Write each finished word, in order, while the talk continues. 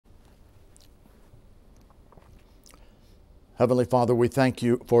Heavenly Father, we thank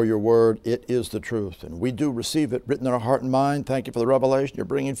you for your word. It is the truth, and we do receive it written in our heart and mind. Thank you for the revelation you're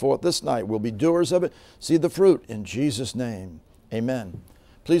bringing forth this night. We'll be doers of it, see the fruit in Jesus' name. Amen.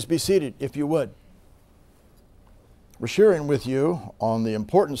 Please be seated if you would. We're sharing with you on the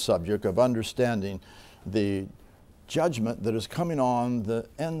important subject of understanding the judgment that is coming on the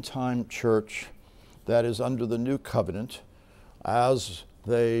end-time church that is under the new covenant. As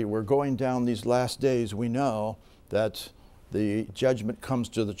they were going down these last days, we know that the judgment comes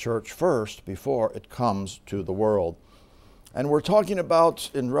to the church first before it comes to the world. And we're talking about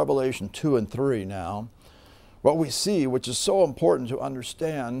in Revelation 2 and 3 now, what we see, which is so important to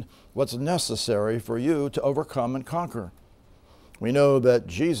understand what's necessary for you to overcome and conquer. We know that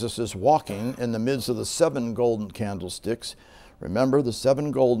Jesus is walking in the midst of the 7 golden candlesticks. Remember, the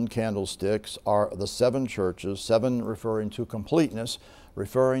 7 golden candlesticks are the 7 churches, 7 referring to completeness,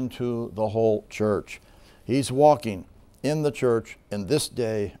 referring to the whole church. He's walking in the church in this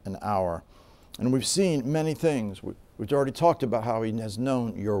day and hour. And we've seen many things. We've already talked about how he has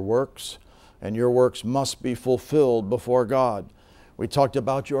known your works, and your works must be fulfilled before God. We talked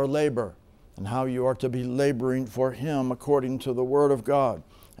about your labor and how you are to be laboring for him according to the word of God,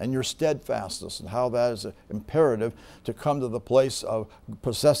 and your steadfastness and how that is imperative to come to the place of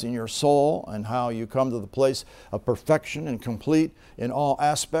possessing your soul, and how you come to the place of perfection and complete in all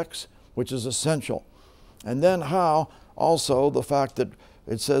aspects, which is essential. And then how also the fact that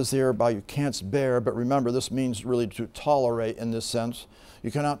it says here by you can't bear, but remember this means really to tolerate in this sense. You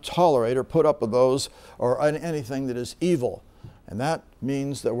cannot tolerate or put up with those or anything that is evil. And that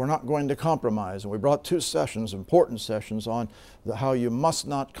means that we're not going to compromise. And we brought 2 sessions, important sessions, on how you must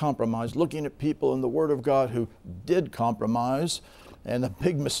not compromise, looking at people in the Word of God who did compromise and the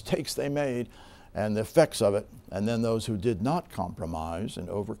big mistakes they made and the effects of it, and then those who did not compromise and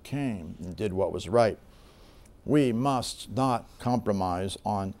overcame and did what was right. We must not compromise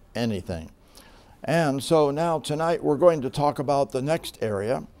on anything. And so now tonight we're going to talk about the next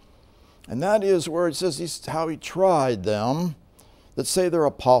area, and that is where it says how he tried them that say they're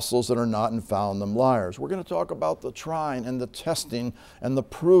apostles that are not, and found them liars. We're going to talk about the trying and the testing and the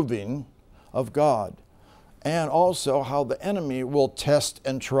proving of God, and also how the enemy will test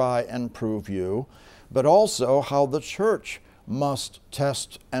and try and prove you, but also how the church must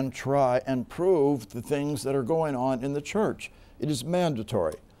test and try and prove the things that are going on in the church. It is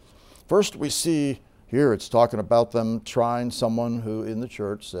mandatory. First we see here it's talking about them trying someone who in the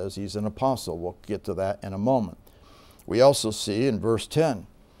church says he's an apostle. We'll get to that in a moment. We also see in verse 10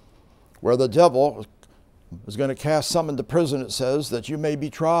 where the devil is going to cast some into prison. It says that you may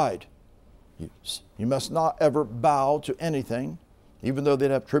be tried. You must not ever bow to anything. Even though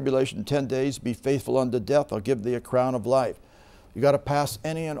they'd have tribulation 10 days, be faithful unto death, I'll give thee a crown of life. You got to pass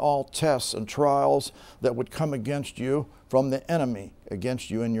any and all tests and trials that would come against you from the enemy against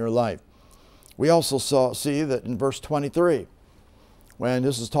you in your life. We also see that in verse 23, when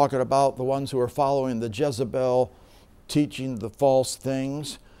this is talking about the ones who are following the Jezebel, teaching the false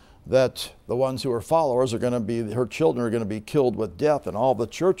things, that the ones who are followers are going to be, her children are going to be killed with death, and all the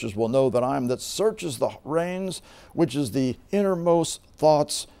churches will know that I am that searches the reins, which is the innermost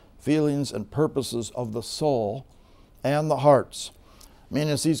thoughts, feelings, and purposes of the soul and the hearts.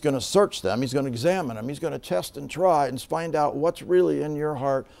 Meaning he's going to search them, he's going to examine them, he's going to test and try and find out what's really in your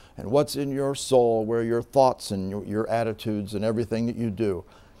heart and what's in your soul, where your thoughts and your attitudes and everything that you do.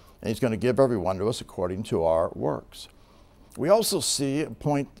 And he's going to give everyone to us according to our works. We also see a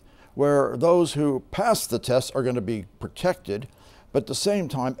point where those who pass the test are going to be protected, but at the same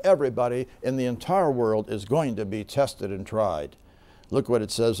time everybody in the entire world is going to be tested and tried. Look what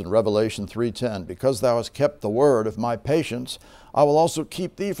it says in Revelation 3:10. Because thou hast kept the word of my patience, I will also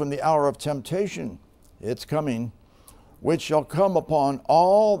keep thee from the hour of temptation. It's coming, which shall come upon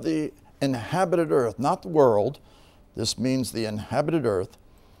all the inhabited earth, not the world. This means the inhabited earth,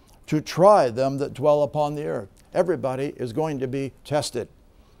 to try them that dwell upon the earth. Everybody is going to be tested.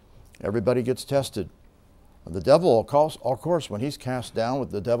 Everybody gets tested. The devil, of course, when he's cast down with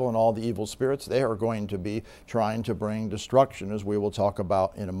the devil and all the evil spirits, they are going to be trying to bring destruction, as we will talk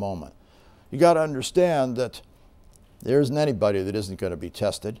about in a moment. You got to understand that there isn't anybody that isn't going to be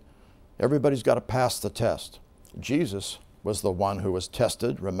tested. Everybody's got to pass the test. Jesus was the one who was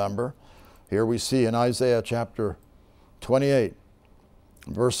tested, remember. Here we see in Isaiah chapter 28,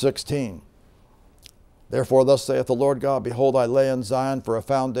 verse 16. Therefore thus saith the Lord God, behold, I lay in Zion for a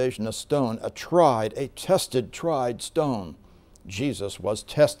foundation, a stone, a tried, a tested, tried stone. Jesus was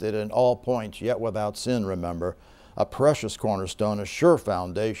tested in all points, yet without sin, remember. A precious cornerstone, a sure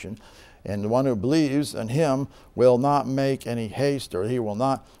foundation. And the one who believes in him will not make any haste, or he will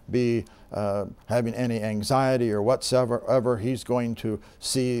not be having any anxiety or whatsoever. He's going to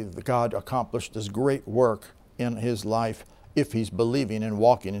see God accomplish this great work in his life if he's believing and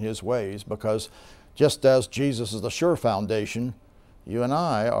walking in his ways. Because just as Jesus is the sure foundation, you and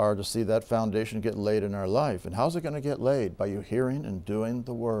I are to see that foundation get laid in our life. And how's it going to get laid? By you hearing and doing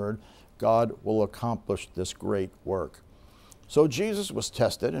the Word. God will accomplish this great work. So Jesus was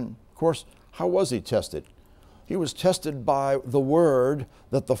tested, and of course, how was he tested? He was tested by the word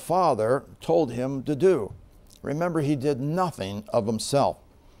that the Father told him to do. Remember, he did nothing of himself.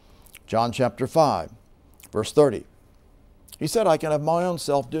 John chapter 5, verse 30. He said, I can of my own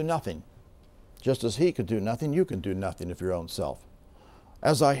self do nothing. Just as he could do nothing, you can do nothing of your own self.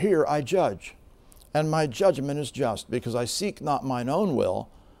 As I hear, I judge, and my judgment is just, because I seek not mine own will,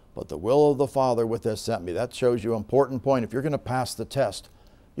 but the will of the Father which has sent me. That shows you an important point. If you're going to pass the test,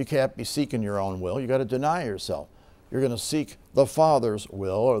 you can't be seeking your own will. You've got to deny yourself. You're going to seek the Father's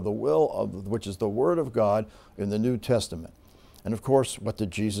will, or the will of which is the Word of God in the New Testament. And of course, what did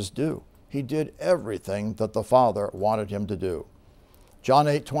Jesus do? He did everything that the Father wanted him to do. John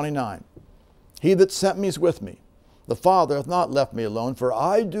 8:29. He that sent me is with me. The Father hath not left me alone, for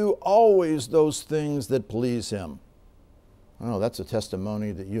I do always those things that please him. Oh, that's a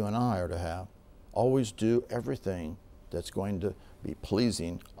testimony that you and I are to have. Always do everything that's going to be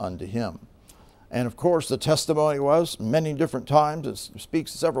pleasing unto him. And of course, the testimony was many different times. It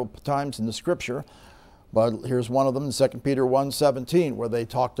speaks several times in the Scripture. But here's one of them in 2 Peter 1:17, where they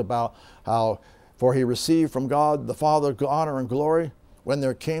talked about how, for he received from God the Father honor and glory, when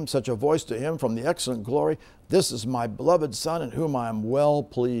there came such a voice to him from the excellent glory, this is my beloved Son, in whom I am well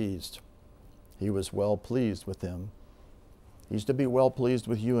pleased. He was well pleased with him. He's to be well pleased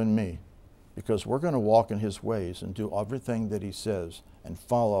with you and me, because we're going to walk in his ways and do everything that he says and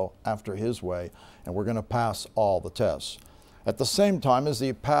follow after his way, and we're going to pass all the tests. At the same time as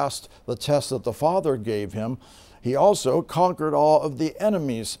he passed the test that the Father gave him, he also conquered all of the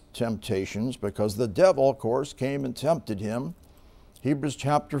enemy's temptations, because the devil, of course, came and tempted him. Hebrews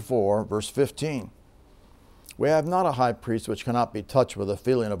chapter 4, verse 15. We have not a high priest which cannot be touched with the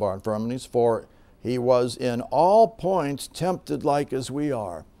feeling of our infirmities, for he was in all points tempted like as we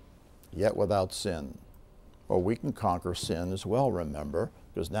are, yet without sin. Well, we can conquer sin as well, remember,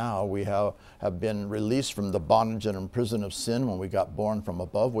 because now we have been released from the bondage and imprison of sin when we got born from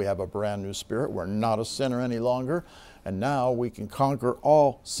above. We have a brand new spirit. We're not a sinner any longer. And now we can conquer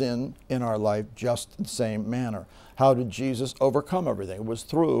all sin in our life just in the same manner. How did Jesus overcome everything? It was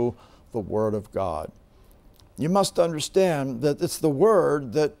through the Word of God. You must understand that it's the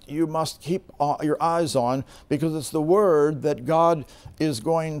Word that you must keep your eyes on, because it's the Word that God is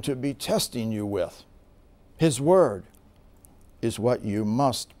going to be testing you with. His Word is what you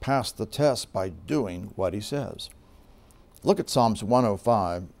must pass the test by doing what he says. Look at Psalms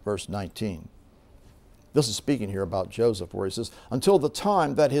 105, verse 19. This is speaking here about Joseph, where he says, until the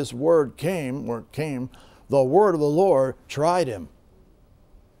time that his word came, the word of the Lord tried him.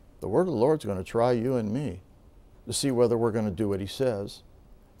 The word of the Lord is going to try you and me to see whether we're going to do what he says.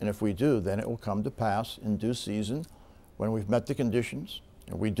 And if we do, then it will come to pass in due season, when we've met the conditions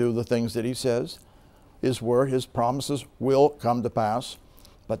and we do the things that he says. His word, his promises will come to pass.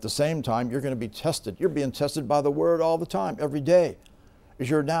 But at the same time, you're going to be tested. You're being tested by the word all the time, every day.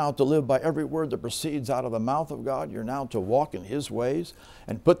 As you're now to live by every word that proceeds out of the mouth of God. You're now to walk in his ways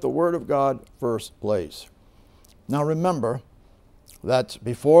and put the word of God first place. Now remember that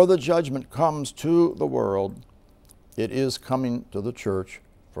before the judgment comes to the world, it is coming to the church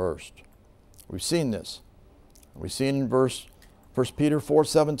first. We've seen this. We've seen in 1 Peter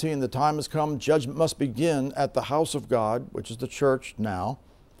 4:17, the time has come, judgment must begin at the house of God, which is the church now.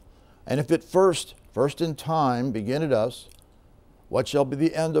 And if it first in time begin at us, what shall be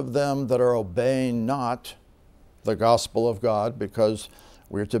the end of them that are obeying not the gospel of God? Because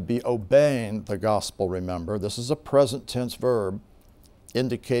we're to be obeying the gospel, remember. This is a present tense verb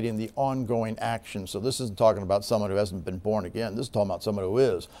indicating the ongoing action. So this isn't talking about someone who hasn't been born again. This is talking about someone who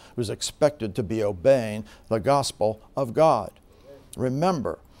is, who's expected to be obeying the gospel of God.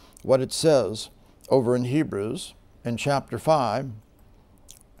 Remember what it says over in Hebrews in chapter 5,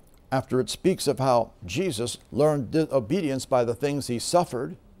 after it speaks of how Jesus learned obedience by the things he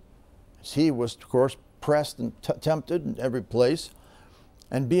suffered. He was, of course, pressed and tempted in every place,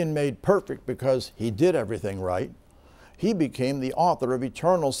 and being made perfect because he did everything right, he became the author of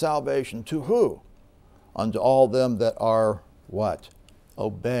eternal salvation to who? Unto all them that are what?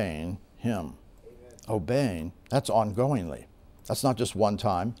 Obeying him. Amen. Obeying, that's ongoingly. That's not just one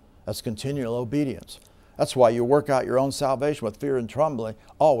time. That's continual obedience. That's why you work out your own salvation with fear and trembling,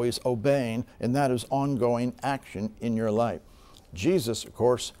 always obeying, and that is ongoing action in your life. Jesus, of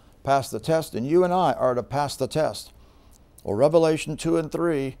course, passed the test, and you and I are to pass the test. Well, Revelation 2 and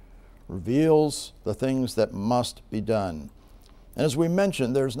 3 reveals the things that must be done. And as we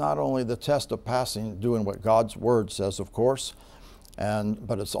mentioned, there's not only the test of passing, doing what God's Word says, of course,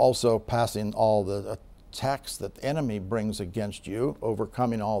 but it's also passing all the attacks that the enemy brings against you,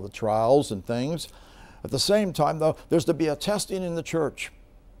 overcoming all the trials and things. At the same time, though, there's to be a testing in the church.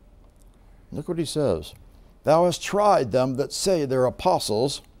 Look what he says. Thou hast tried them that say they're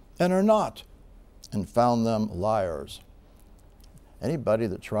apostles and are not, and found them liars. Anybody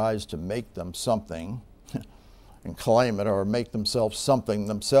that tries to make them something and claim it or make themselves something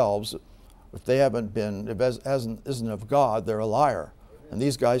themselves, if they haven't been, if it isn't of God, they're a liar. And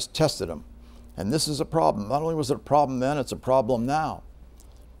these guys tested them. And this is a problem. Not only was it a problem then, it's a problem now.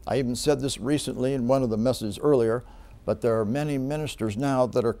 I even said this recently in one of the messages earlier, but there are many ministers now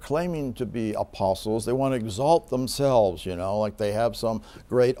that are claiming to be apostles. They want to exalt themselves, you know, like they have some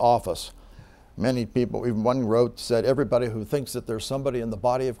great office. Many people, even one wrote, said everybody who thinks that there's somebody in the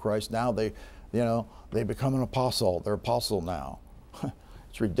body of Christ now, they become an apostle. They're apostle now.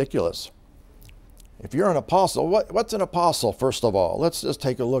 It's ridiculous. If you're an apostle, what's an apostle, first of all? Let's just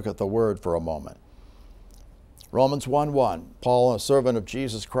take a look at the word for a moment. Romans 1:1, Paul, a servant of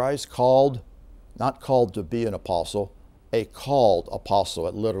Jesus Christ, called, not called to be an apostle, a called apostle,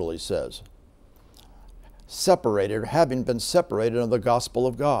 it literally says. Separated, having been separated under the gospel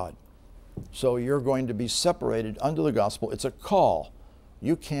of God. So you're going to be separated under the gospel. It's a call.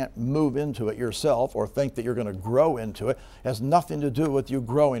 You can't move into it yourself or think that you're going to grow into it. It has nothing to do with you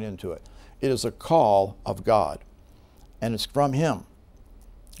growing into it. It is a call of God, and it's from Him.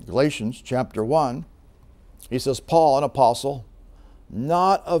 Galatians chapter 1, he says, Paul, an apostle,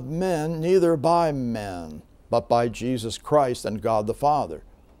 not of men, neither by men, but by Jesus Christ and God the Father.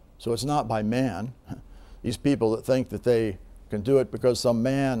 So it's not by man. These people that think that they can do it because some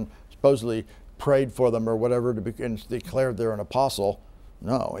man supposedly prayed for them or whatever to be declared they're an apostle.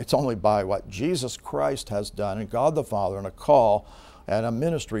 No, it's only by what Jesus Christ has done and God the Father, and a call and a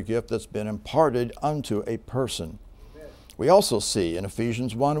ministry gift that's been imparted unto a person. Amen. We also see in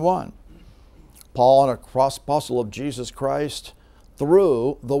Ephesians 1:1, Paul, an apostle of Jesus Christ,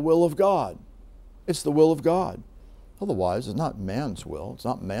 through the will of God. It's the will of God. Otherwise, it's not man's will. It's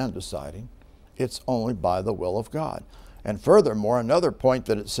not man deciding. It's only by the will of God. And furthermore, another point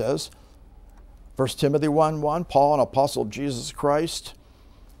that it says, 1 Timothy 1:1, Paul, an apostle of Jesus Christ,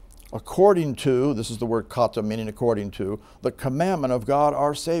 according to, this is the word kata, meaning according to, the commandment of God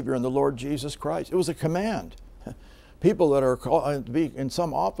our Savior and the Lord Jesus Christ. It was a command. People that are called to be in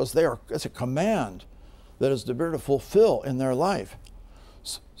some office, it's a command that is to be to fulfill in their life.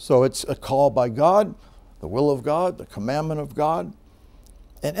 So it's a call by God, the will of God, the commandment of God.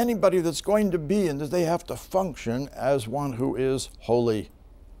 And anybody that's going to be in this, they have to function as one who is holy.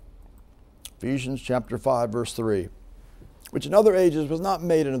 Ephesians chapter 5, verse 3. Which in other ages was not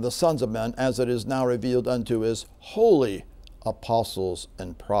made unto the sons of men, as it is now revealed unto his holy apostles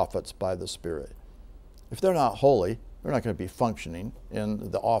and prophets by the Spirit. If they're not holy, they're not going to be functioning in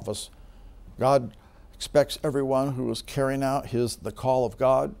the office. God expects everyone who is carrying out the call of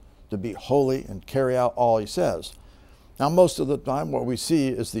God to be holy and carry out all He says. Now, most of the time, what we see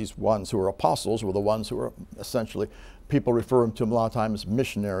is these ones who are apostles were the ones who are essentially, people refer to them a lot of times as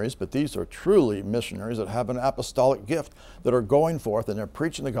missionaries, but these are truly missionaries that have an apostolic gift that are going forth and they're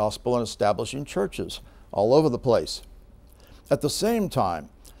preaching the gospel and establishing churches all over the place. At the same time,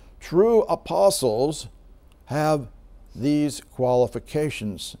 true apostles have these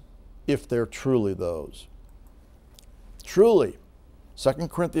qualifications if they're truly those. Truly, 2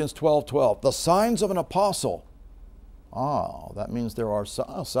 Corinthians 12:12, the signs of an apostle. That means there are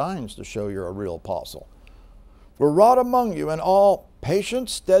signs to show you're a real apostle. Were wrought among you in all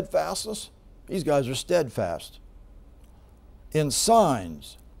patience, steadfastness. These guys are steadfast. In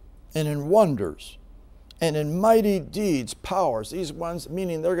signs and in wonders and in mighty deeds, powers. These ones,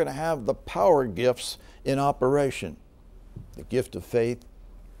 meaning they're going to have the power gifts in operation. The gift of faith,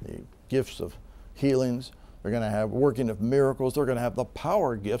 the gifts of healings. They're going to have working of miracles. They're going to have the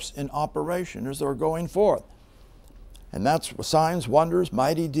power gifts in operation as they're going forth. And that's signs, wonders,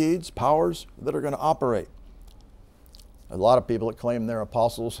 mighty deeds, powers that are going to operate. A lot of people that claim they're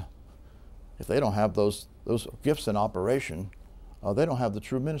apostles, if they don't have those gifts in operation, they don't have the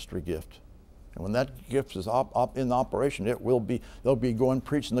true ministry gift. And when that gift is in operation, they'll be going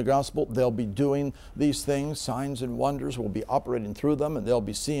preaching the gospel. They'll be doing these things. Signs and wonders will be operating through them, and they'll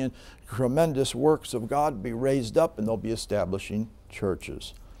be seeing tremendous works of God be raised up, and they'll be establishing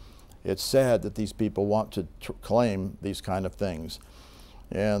churches. It's sad that these people want to claim these kind of things.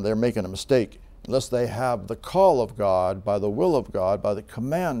 And they're making a mistake. Unless they have the call of God, by the will of God, by the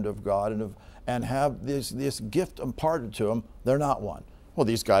command of God, and have this gift imparted to them, they're not one. Well,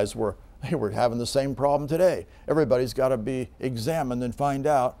 these guys were having the same problem today. Everybody's got to be examined and find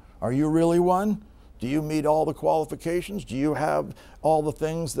out, are you really one? Do you meet all the qualifications? Do you have all the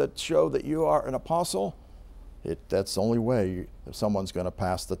things that show that you are an apostle? That's the only way someone's going to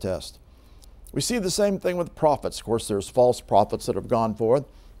pass the test. We see the same thing with prophets. Of course, there's false prophets that have gone forth.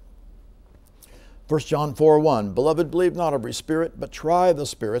 1 John 4:1, Beloved, believe not every spirit, but try the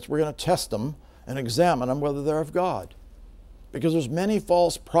spirits. We're going to test them and examine them whether they're of God. Because there's many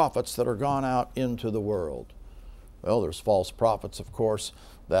false prophets that are gone out into the world. Well, there's false prophets, of course,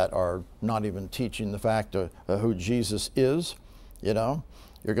 that are not even teaching the fact of who Jesus is. You know,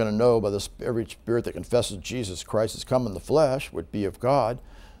 you're going to know by every spirit that confesses Jesus Christ has come in the flesh would be of God.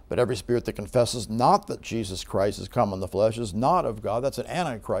 But every spirit that confesses not that Jesus Christ has come in the flesh is not of God. That's an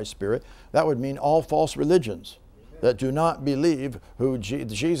antichrist spirit. That would mean all false religions that do not believe who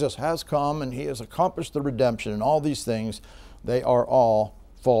Jesus has come and he has accomplished the redemption and all these things. They are all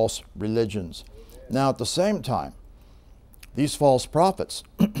false religions. Now, at the same time, these false prophets,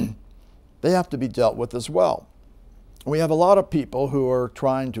 they have to be dealt with as well. We have a lot of people who are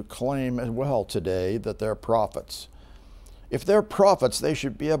trying to claim as well today that they're prophets. If they're prophets, they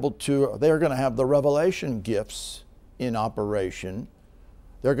should be able to, they're going to have the revelation gifts in operation.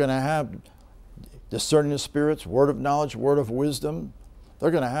 They're going to have discerning of spirits, word of knowledge, word of wisdom.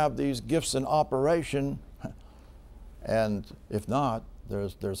 They're going to have these gifts in operation. And if not,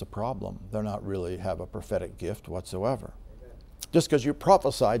 there's a problem. They're not really have a prophetic gift whatsoever. Amen. Just because you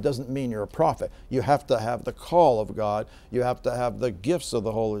prophesy doesn't mean you're a prophet. You have to have the call of God. You have to have the gifts of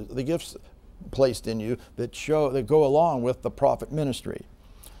the gifts placed in you that go along with the prophet ministry.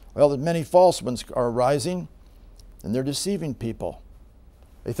 Well, many false ones are rising, and they're deceiving people.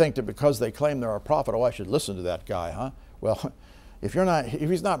 They think that because they claim they're a prophet, oh, I should listen to that guy, huh? Well, if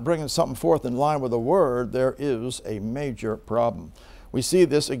he's not bringing something forth in line with the word, there is a major problem. We see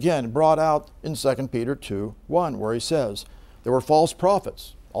this again brought out in 2 Peter 2:1, where he says, there were false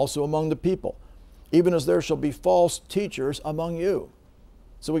prophets also among the people, even as there shall be false teachers among you.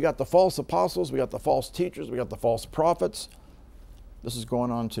 So we got the false apostles, we got the false teachers, we got the false prophets. This is going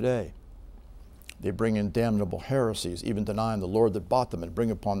on today. They bring in damnable heresies, even denying the Lord that bought them, and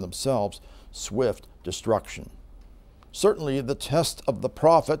bring upon themselves swift destruction. Certainly the test of the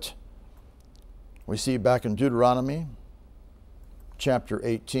prophet, we see back in Deuteronomy chapter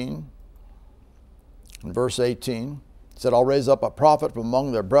 18, in verse 18, it said, I'll raise up a prophet from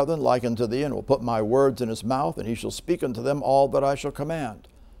among their brethren like unto thee, and will put my words in his mouth, and he shall speak unto them all that I shall command.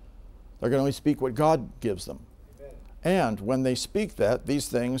 They're going to only speak what God gives them. Amen. And when they speak that, these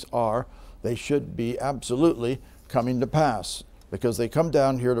things they should be absolutely coming to pass. Because they come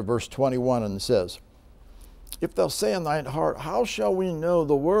down here to verse 21 and it says, if thou say in thine heart, how shall we know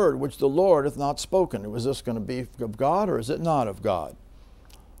the word which the Lord hath not spoken? Was this going to be of God or is it not of God?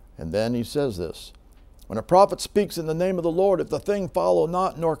 And then he says this, when a prophet speaks in the name of the Lord, if the thing follow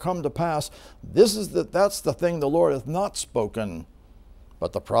not nor come to pass, that's the thing the Lord hath not spoken.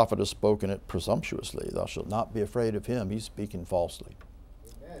 But the prophet has spoken it presumptuously. Thou shalt not be afraid of him. He's speaking falsely.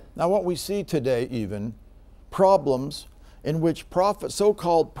 Amen. Now what we see today even, problems in which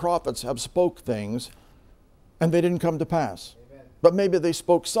so-called prophets have spoke things and they didn't come to pass. Amen. But maybe they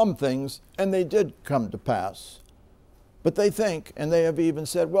spoke some things and they did come to pass. But they think, and they have even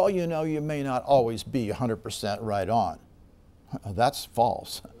said, well, you know, you may not always be 100% right on. That's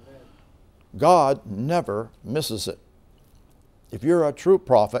false. Amen. God never misses it. If you're a true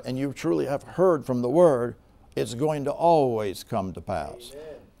prophet and you truly have heard from the word, it's going to always come to pass.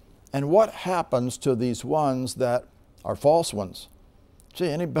 Amen. And what happens to these ones that are false ones? See,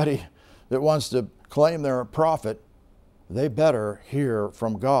 anybody that wants to claim they're a prophet, they better hear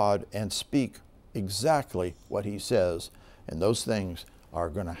from God and speak exactly what he says. And those things are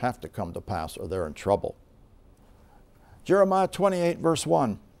going to have to come to pass or they're in trouble. Jeremiah 28 verse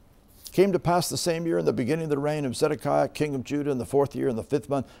 1. Came to pass the same year in the beginning of the reign of Zedekiah, king of Judah, in the 4th year, in the 5th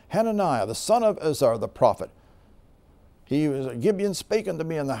month, Hananiah, the son of Azar, the prophet. He was a Gibeon, spake unto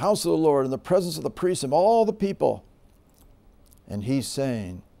me in the house of the Lord, in the presence of the priests and all the people. And he's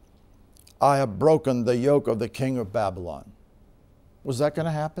saying, I have broken the yoke of the king of Babylon. Was that going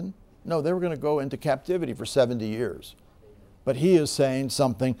to happen? No, they were going to go into captivity for 70 years. But he is saying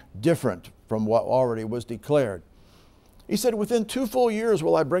something different from what already was declared. He said, within 2 full years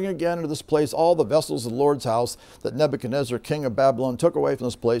will I bring again into this place all the vessels of the Lord's house that Nebuchadnezzar, king of Babylon, took away from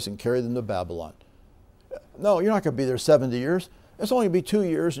this place and carried them to Babylon. No, you're not going to be there 70 years. It's only be 2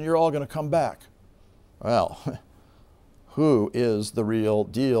 years and you're all going to come back. Well, who is the real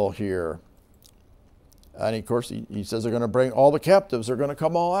deal here? And of course, he says they're going to bring all the captives, they're going to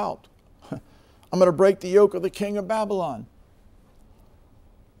come all out. I'm going to break the yoke of the king of Babylon.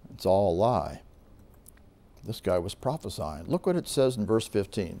 It's all a lie. This guy was prophesying. Look what it says in verse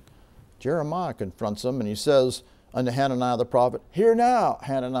 15. Jeremiah confronts him and he says unto Hananiah the prophet, Hear now,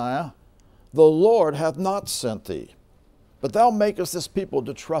 Hananiah, the Lord hath not sent thee, but thou makest this people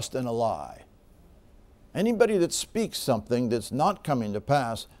to trust in a lie. Anybody that speaks something that's not coming to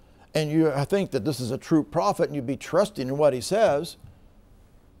pass, and you think that this is a true prophet and you be trusting in what he says,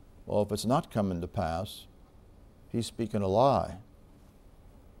 well, if it's not coming to pass, he's speaking a lie.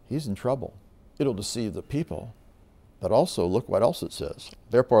 He's in trouble. It'll deceive the people. But also, look what else it says.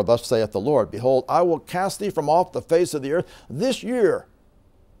 Therefore, thus saith the Lord, Behold, I will cast thee from off the face of the earth. This year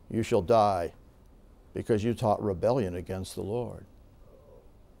you shall die, because you taught rebellion against the Lord.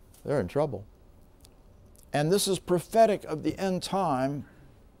 They're in trouble. And this is prophetic of the end time,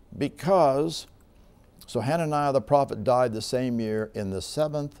 because, so Hananiah the prophet died the same year in the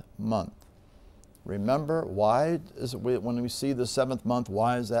 7th month. Remember, why is it, when we see the 7th month,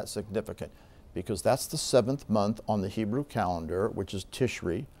 why is that significant? Because that's the 7th month on the Hebrew calendar, which is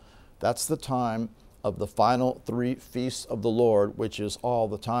Tishri. That's the time of the final 3 feasts of the Lord, which is all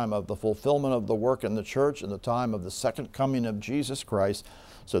the time of the fulfillment of the work in the church and the time of the second coming of Jesus Christ.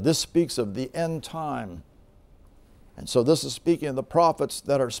 So this speaks of the end time. And so this is speaking of the prophets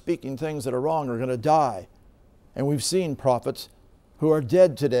that are speaking things that are wrong are going to die. And we've seen prophets who are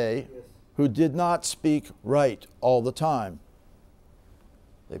dead today who did not speak right all the time.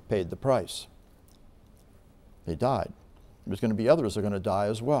 They paid the price. They died. There's going to be others that are going to die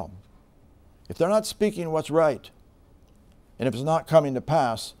as well. If they're not speaking what's right, and if it's not coming to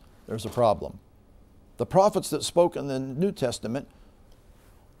pass, there's a problem. The prophets that spoke in the New Testament,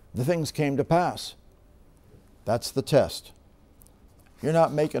 the things came to pass. That's the test. You're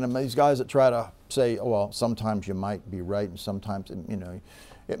not making them, these guys that try to say, oh, well, sometimes you might be right and sometimes, you know,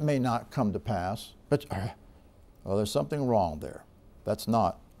 it may not come to pass. But, well, there's something wrong there. That's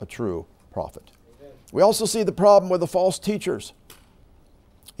not a true prophet. Amen. We also see the problem with the false teachers.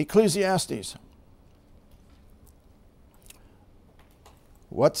 Ecclesiastes.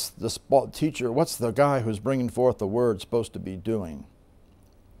 What's the teacher, what's the guy who's bringing forth the word supposed to be doing?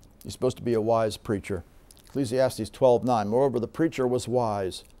 He's supposed to be a wise preacher. Ecclesiastes 12:9. Moreover, the preacher was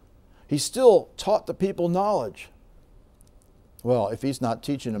wise. He still taught the people knowledge. Well, if he's not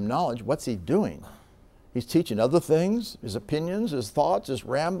teaching them knowledge, what's he doing? He's teaching other things, his opinions, his thoughts, his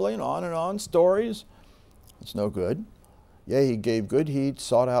rambling, on and on, stories. It's no good. Yea, he gave good heed,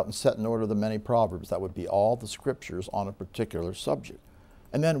 sought out and set in order the many proverbs. That would be all the scriptures on a particular subject.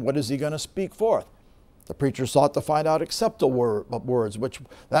 And then what is he going to speak forth? The preacher sought to find out acceptable words,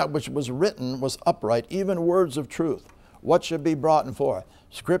 that which was written was upright, even words of truth. What should be brought forth?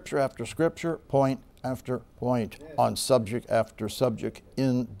 Scripture after scripture, point after point, on subject after subject,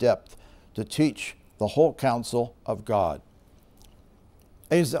 in depth, to teach the whole counsel of God.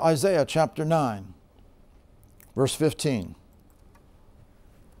 Isaiah chapter 9, verse 15.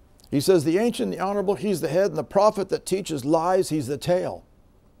 He says, the ancient, the honorable, he's the head, and the prophet that teaches lies, he's the tail.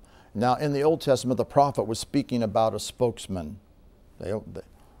 Now, in the Old Testament, the prophet was speaking about a spokesman. He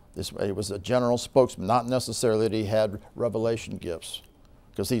was a general spokesman, not necessarily that he had revelation gifts,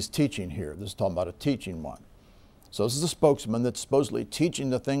 because he's teaching here. This is talking about a teaching one. So this is a spokesman that's supposedly teaching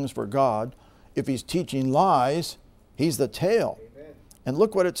the things for God. If he's teaching lies, he's the tail. Amen. And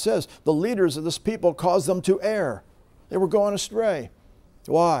look what it says. The leaders of this people caused them to err. They were going astray.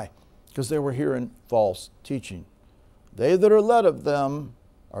 Why? Because they were hearing false teaching. They that are led of them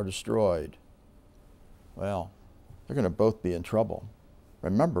are destroyed. Well, they're going to both be in trouble.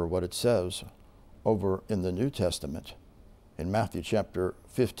 Remember what it says over in the New Testament in Matthew chapter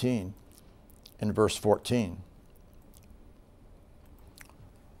 15 and verse 14.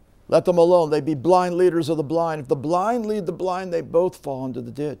 Let them alone. They be blind leaders of the blind. If the blind lead the blind, they both fall into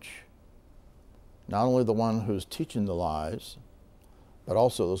the ditch. Not only the one who's teaching the lies, but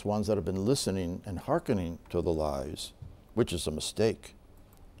also those ones that have been listening and hearkening to the lies, which is a mistake.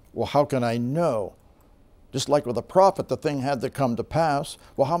 Well, how can I know? Just like with a prophet, the thing had to come to pass.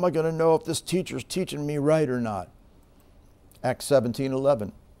 Well, how am I going to know if this teacher's teaching me right or not? Acts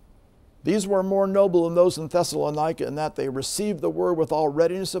 17:11. These were more noble than those in Thessalonica in that they received the word with all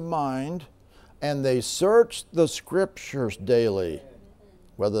readiness of mind, and they searched the scriptures daily,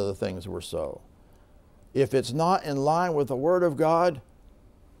 whether the things were so. If it's not in line with the word of God,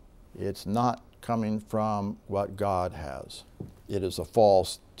 it's not coming from what God has. It is a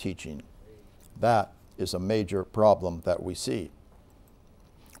false teaching. That is a major problem that we see.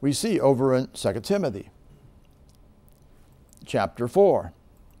 We see over in 2 Timothy chapter 4,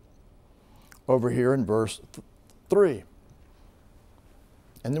 over here in verse 3.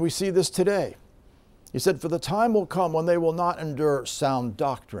 And then we see this today. He said, for the time will come when they will not endure sound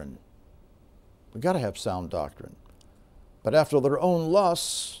doctrine. We've got to have sound doctrine. But after their own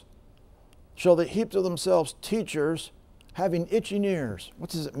lusts shall they heap to themselves teachers having itching ears.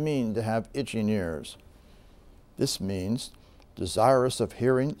 What does it mean to have itching ears? This means desirous of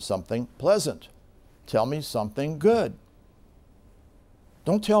hearing something pleasant. Tell me something good.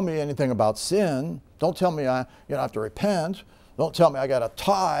 Don't tell me anything about sin. Don't tell me I have to repent. Don't tell me I got to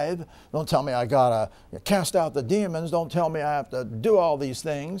tithe. Don't tell me I got to cast out the demons. Don't tell me I have to do all these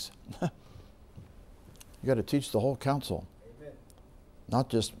things. You got to teach the whole counsel. Amen. Not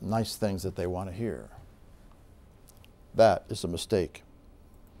just nice things that they want to hear. That is a mistake.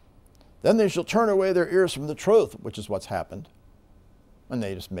 Then they shall turn away their ears from the truth, which is what's happened. And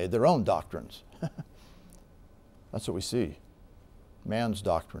they just made their own doctrines. That's what we see. Man's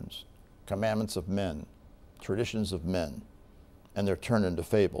doctrines, commandments of men, traditions of men. And they're turned into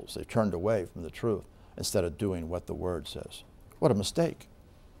fables. They've turned away from the truth instead of doing what the Word says. What a mistake.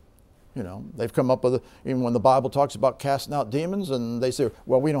 You know, they've come up with, even when the Bible talks about casting out demons, and they say,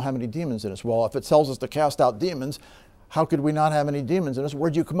 well, we don't have any demons in us. Well, if it tells us to cast out demons, how could we not have any demons in us?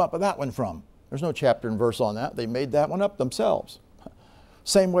 Where'd you come up with that one from? There's no chapter and verse on that. They made that one up themselves.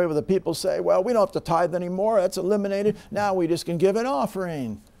 Same way with the people say, well, we don't have to tithe anymore. That's eliminated. Now we just can give an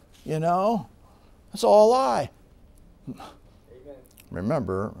offering. You know, that's all a lie. Amen.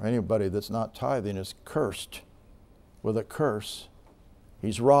 Remember, anybody that's not tithing is cursed with a curse.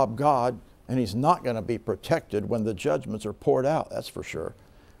 He's robbed God, and he's not going to be protected when the judgments are poured out. That's for sure.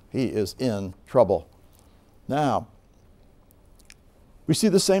 He is in trouble. Now, we see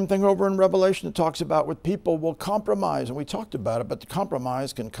the same thing over in Revelation. It talks about what people will compromise, and we talked about it, but the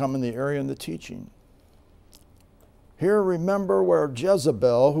compromise can come in the area of the teaching. Here, remember where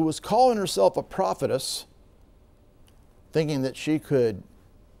Jezebel, who was calling herself a prophetess, thinking that she could,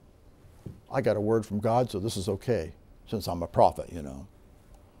 I got a word from God, so this is okay, since I'm a prophet, you know.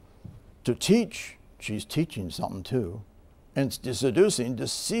 To teach, she's teaching something too, and seducing,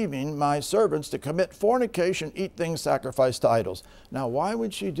 deceiving my servants to commit fornication, eat things sacrificed to idols. Now, why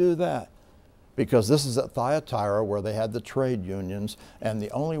would she do that? Because this is at Thyatira where they had the trade unions, and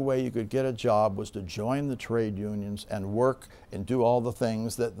the only way you could get a job was to join the trade unions and work and do all the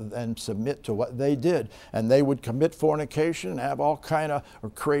things that and submit to what they did. And they would commit fornication, have all kind of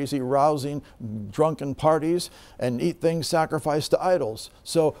crazy, rousing, drunken parties, and eat things sacrificed to idols.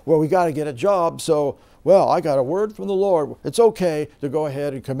 So, well, we got to get a job, so, well, I got a word from the Lord. It's okay to go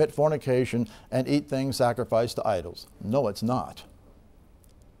ahead and commit fornication and eat things sacrificed to idols. No, it's not.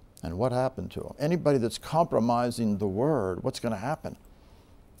 And what happened to them? Anybody that's compromising the word, what's going to happen?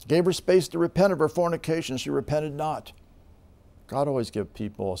 Gave her space to repent of her fornication. She repented not. God always gives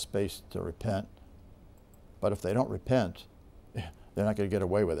people a space to repent. But if they don't repent, they're not going to get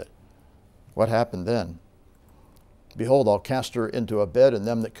away with it. What happened then? Behold, I'll cast her into a bed, and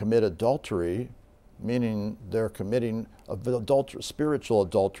them that commit adultery, meaning they're committing adultery, spiritual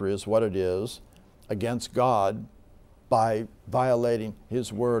adultery is what it is, against God, by violating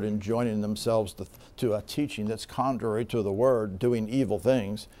his word and joining themselves to a teaching that's contrary to the word, doing evil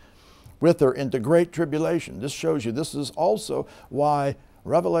things, with her into great tribulation. This shows you, this is also why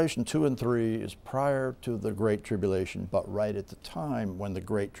Revelation 2 and 3 is prior to the great tribulation, but right at the time when the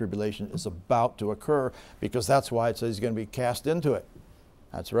great tribulation is about to occur, because that's why it says he's going to be cast into it.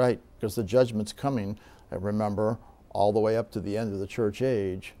 That's right, because the judgment's coming, remember, all the way up to the end of the church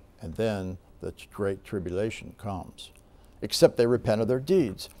age, and then the great tribulation comes. Except they repent of their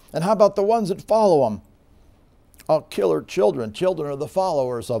deeds. And how about the ones that follow them? I'll kill her children. Children are the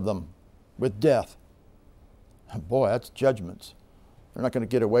followers of them with death. Boy, that's judgments. They're not going to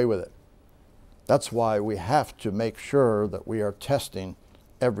get away with it. That's why we have to make sure that we are testing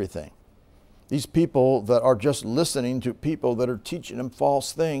everything. These people that are just listening to people that are teaching them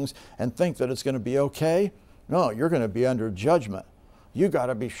false things and think that it's going to be okay, no, you're going to be under judgment. You got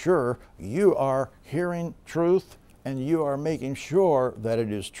to be sure you are hearing truth, and you are making sure that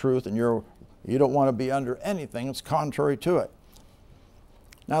it is truth, and you don't want to be under anything that's contrary to it.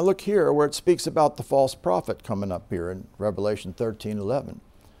 Now look here where it speaks about the false prophet coming up here in Revelation 13:11.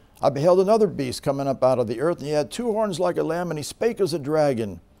 I beheld another beast coming up out of the earth, and he had two horns like a lamb, and he spake as a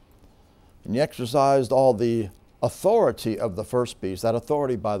dragon. And he exercised all the authority of the first beast. That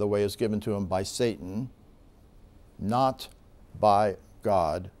authority, by the way, is given to him by Satan, not by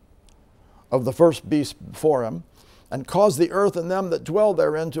God. Of the first beast before him, and caused the earth and them that dwell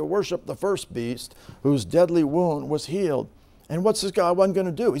therein to worship the first beast, whose deadly wound was healed. And what's this God one going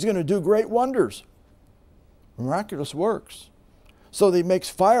to do? He's going to do great wonders, miraculous works. So that he makes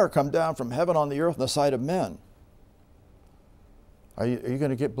fire come down from heaven on the earth in the sight of men. Are you going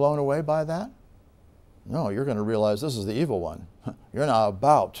to get blown away by that? No, you're going to realize this is the evil one. You're not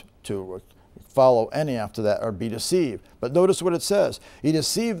about to follow any after that or be deceived. But notice what it says. He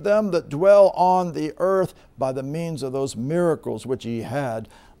deceived them that dwell on the earth by the means of those miracles which he had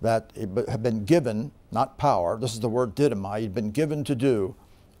that had been given, not power. This is the word didymai. He'd been given to do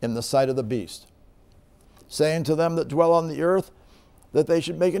in the sight of the beast. Saying to them that dwell on the earth that they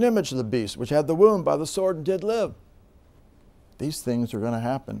should make an image of the beast, which had the wound by the sword and did live. These things are going to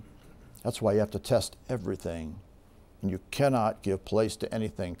happen. That's why you have to test everything. And you cannot give place to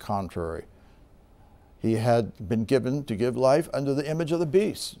anything contrary. He had been given to give life under the image of the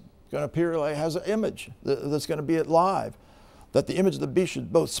beast. It's going to appear like it has an image that's going to be alive. That the image of the beast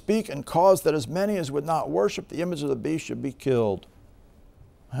should both speak and cause that as many as would not worship the image of the beast should be killed.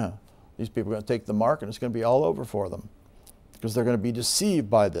 These people are going to take the mark and it's going to be all over for them. Because they're going to be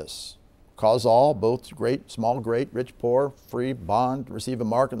deceived by this. Cause all, both great, small, great, rich, poor, free, bond, receive a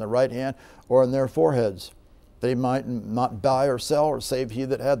mark in their right hand or in their foreheads. They might not buy or sell or save he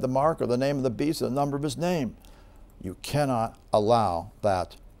that had the mark or the name of the beast or the number of his name. You cannot allow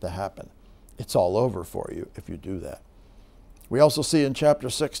that to happen. It's all over for you if you do that. We also see in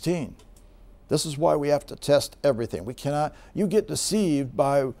chapter 16, this is why we have to test everything. We cannot, you get deceived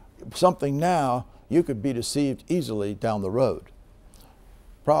by something now, you could be deceived easily down the road.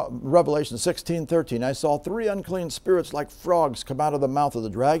 Revelation 16:13, I saw 3 unclean spirits like frogs come out of the mouth of the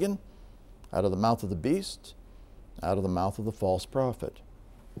dragon, out of the mouth of the beast, out of the mouth of the false prophet.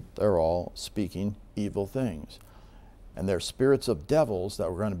 They're all speaking evil things. And they're spirits of devils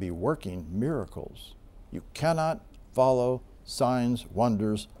that were going to be working miracles. You cannot follow signs,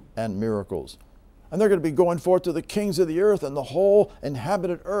 wonders, and miracles. And they're going to be going forth to the kings of the earth and the whole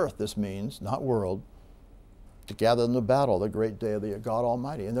inhabited earth, this means, not world, to gather them to battle the great day of the God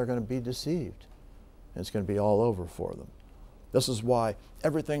Almighty. And they're going to be deceived. And it's going to be all over for them. This is why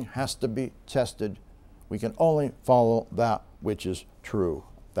everything has to be tested. We can only follow that which is true.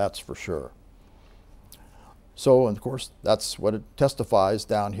 That's for sure. So, and of course, that's what it testifies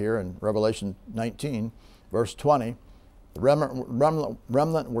down here in Revelation 19, verse 20. The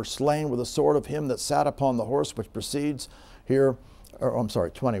remnant were slain with the sword of him that sat upon the horse, which precedes here, or I'm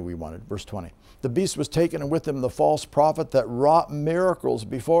sorry, 20 we wanted, verse 20. The beast was taken, and with him the false prophet that wrought miracles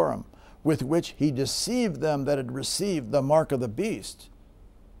before him, with which he deceived them that had received the mark of the beast.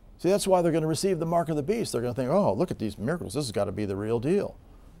 See, that's why they're going to receive the mark of the beast. They're going to think, oh, look at these miracles. This has got to be the real deal.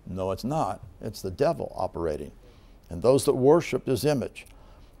 No, it's not. It's the devil operating. And those that worshiped his image,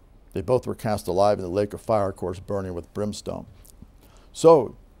 they both were cast alive in the lake of fire, of course, burning with brimstone.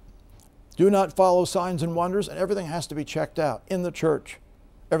 So, do not follow signs and wonders, and everything has to be checked out in the church.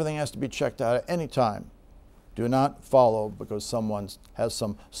 Everything has to be checked out at any time. Do not follow because someone has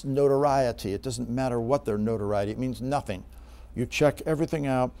some notoriety. It doesn't matter what their notoriety, it means nothing. You check everything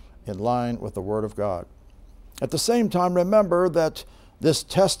out in line with the Word of God. At the same time, remember that this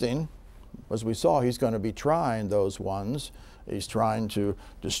testing, as we saw, he's going to be trying those ones. He's trying to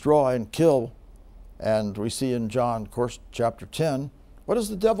destroy and kill. And we see in John, of course, chapter 10, what does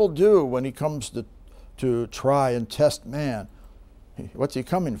the devil do when he comes to try and test man? What's he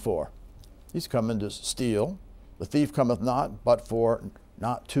coming for? He's coming to steal. The thief cometh not, but for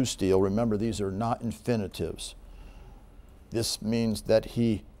not to steal. Remember, these are not infinitives. This means that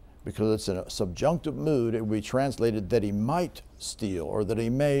he, because it's in a subjunctive mood, it would be translated that he might steal, or that he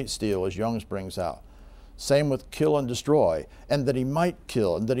may steal, as Young's brings out. Same with kill and destroy, and that he might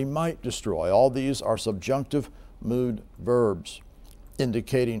kill, and that he might destroy. All these are subjunctive mood verbs,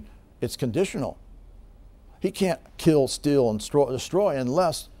 indicating it's conditional. He can't kill, steal, and destroy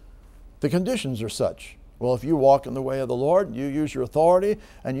unless the conditions are such. Well, if you walk in the way of the Lord, you use your authority,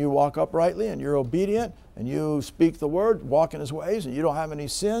 and you walk uprightly, and you're obedient, and you speak the word, walk in his ways, and you don't have any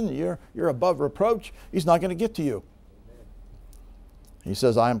sin, you're above reproach, he's not going to get to you. He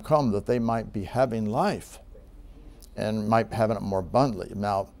says, I am come that they might be having life and might have it more abundantly.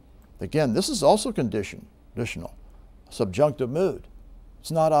 Now, again, this is also conditional, subjunctive mood.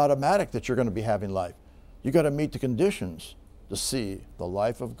 It's not automatic that you're going to be having life. You've got to meet the conditions to see the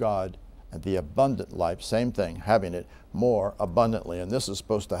life of God and the abundant life, same thing, having it more abundantly. And this is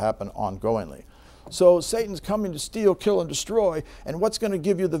supposed to happen ongoingly. So Satan's coming to steal, kill, and destroy. And what's going to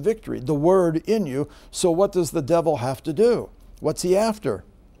give you the victory? The word in you. So what does the devil have to do? What's he after?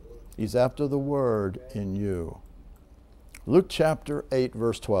 He's after the word in you. Luke chapter 8,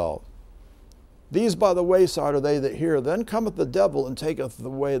 verse 12. These by the wayside are they that hear. Then cometh the devil and taketh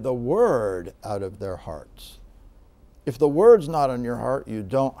away the word out of their hearts. If the word's not in your heart, you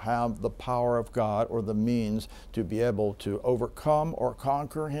don't have the power of God or the means to be able to overcome or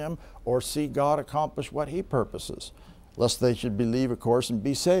conquer him or see God accomplish what he purposes, lest they should believe, of course, and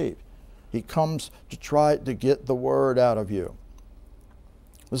be saved. He comes to try to get the word out of you.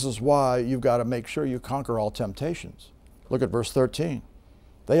 This is why you've got to make sure you conquer all temptations. Look at verse 13.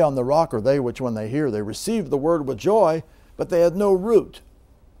 They on the rock are they which when they hear, they receive the word with joy, but they had no root.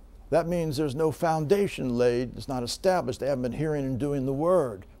 That means there's no foundation laid. It's not established. They haven't been hearing and doing the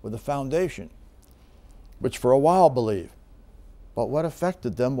word with a foundation, which for a while believe. But what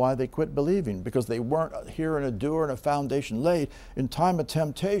affected them? Why they quit believing? Because they weren't hearing a doer and a foundation laid. In time of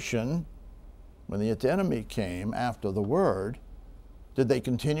temptation, when the enemy came after the word, did they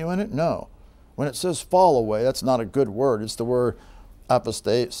continue in it? No. When it says fall away, that's not a good word. It's the word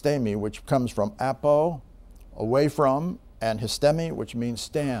apostemi, which comes from apo, away from, and histemi, which means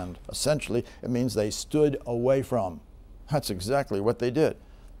stand. Essentially, it means they stood away from. That's exactly what they did.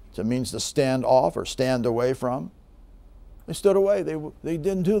 So it means to stand off or stand away from. They stood away. They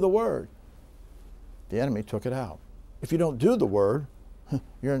didn't do the word. The enemy took it out. If you don't do the word,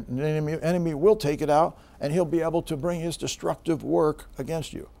 your enemy will take it out, and he'll be able to bring his destructive work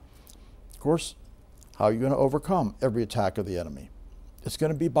against you. Of course, how are you going to overcome every attack of the enemy? It's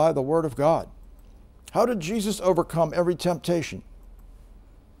going to be by the word of God. How did Jesus overcome every temptation?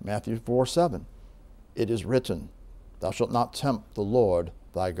 Matthew 4:7. It is written, thou shalt not tempt the Lord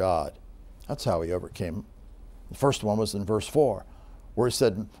thy God. That's how he overcame. The first one was in verse 4, where he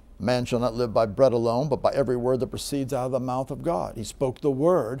said, man shall not live by bread alone, but by every word that proceeds out of the mouth of God. He spoke the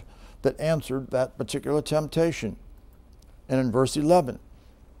word that answered that particular temptation. And in verse 11,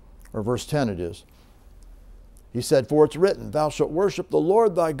 or verse 10 it is, he said, for it's written, thou shalt worship the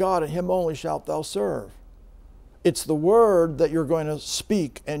Lord thy God, and him only shalt thou serve. It's the word that you're going to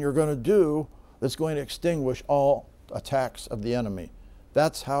speak and you're going to do that's going to extinguish all attacks of the enemy.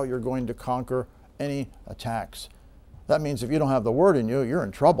 That's how you're going to conquer any attacks. That means if you don't have the word in you, you're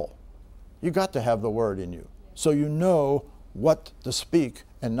in trouble. You got to have the word in you, so you know what to speak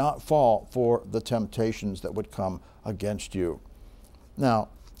and not fall for the temptations that would come against you. Now,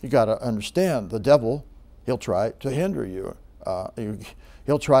 you got to understand, the devil, he'll try to hinder you.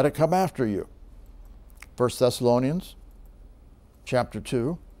 He'll try to come after you. 1 Thessalonians chapter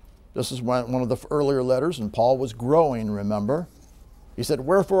 2. This is one of the earlier letters, and Paul was growing, remember. He said,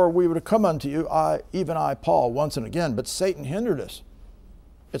 wherefore we would have come unto you, even I, Paul, once and again, but Satan hindered us.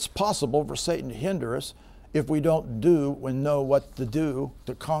 It's possible for Satan to hinder us if we don't do and know what to do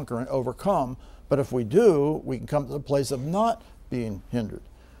to conquer and overcome. But if we do, we can come to the place of not being hindered.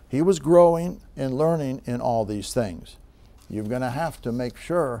 He was growing and learning in all these things. You're going to have to make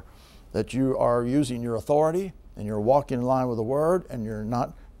sure that you are using your authority and you're walking in line with the word and you're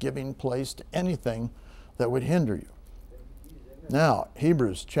not giving place to anything that would hinder you. Now,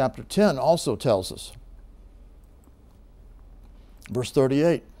 Hebrews chapter 10 also tells us, verse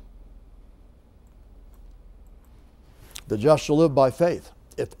 38, the just shall live by faith.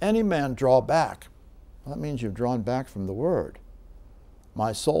 If any man draw back, that means you've drawn back from the word.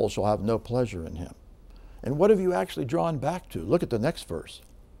 My soul shall have no pleasure in him. And what have you actually drawn back to? Look at the next verse.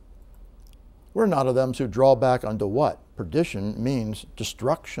 We're not of them who draw back unto what? Perdition means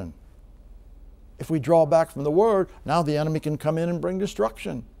destruction. If we draw back from the word, now the enemy can come in and bring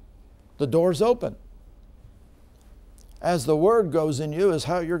destruction. The door's open. As the word goes in you is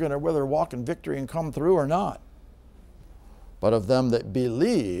how you're going to whether walk in victory and come through or not. But of them that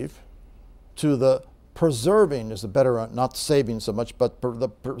believe, to the preserving is the better, not saving so much, but the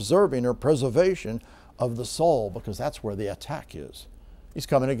preserving or preservation of the soul, because that's where the attack is. He's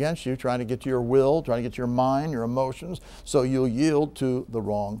coming against you, trying to get to your will, trying to get to your mind, your emotions, so you'll yield to the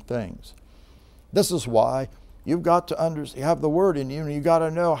wrong things. This is why you've got to have the word in you, and you've got to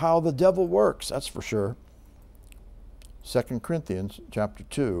know how the devil works, that's for sure. 2 Corinthians chapter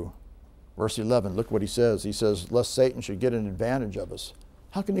 2, verse 11, look what he says. He says, lest Satan should get an advantage of us.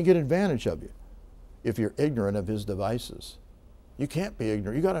 How can he get advantage of you? If you're ignorant of his devices. You can't be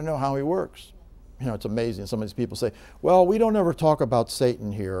ignorant. You got to know how he works. You know, it's amazing. Some of these people say, well, we don't ever talk about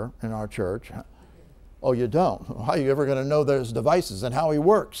Satan here in our church. Oh, you don't? How are you ever going to know those devices and how he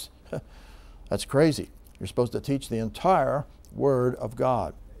works? That's crazy. You're supposed to teach the entire Word of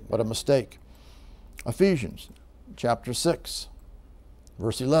God. What a mistake. Ephesians chapter 6,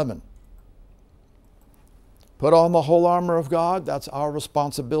 verse 11. Put on the whole armor of God. That's our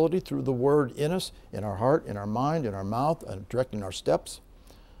responsibility through the Word in us, in our heart, in our mind, in our mouth, and directing our steps.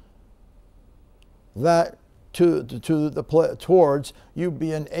 That towards you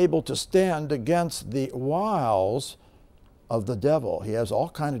being able to stand against the wiles of the devil. He has all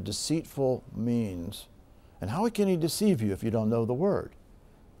kind of deceitful means And how can he deceive you if you don't know the Word?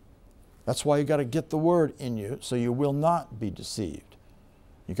 That's why you got to get the Word in you so you will not be deceived.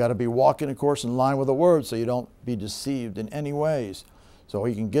 You got to be walking, of course, in line with the Word so you don't be deceived in any ways, so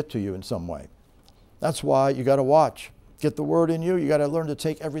he can get to you in some way. That's why you got to watch. Get the Word in you. You got to learn to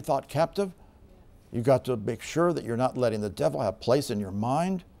take every thought captive. You got to make sure that you're not letting the devil have place in your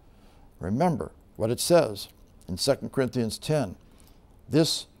mind. Remember what it says in 2 Corinthians 10.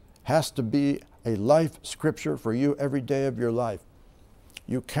 This has to be a life scripture for you every day of your life.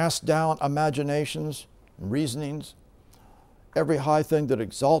 You cast down imaginations and reasonings, every high thing that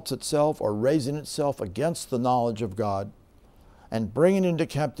exalts itself or raising itself against the knowledge of God, and bringing into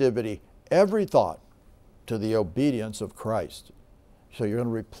captivity every thought to the obedience of Christ. So you're going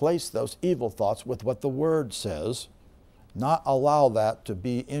to replace those evil thoughts with what the Word says, not allow that to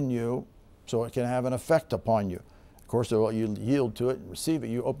be in you so it can have an effect upon you. Of course, you yield to it and receive it.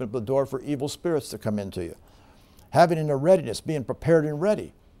 You open up the door for evil spirits to come into you. Having in a readiness, being prepared and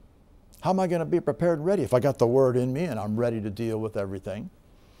ready. How am I going to be prepared and ready if I got the Word in me and I'm ready to deal with everything?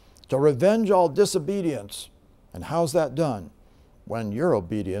 To revenge all disobedience. And how's that done? When your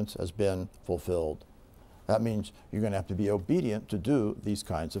obedience has been fulfilled. That means you're going to have to be obedient to do these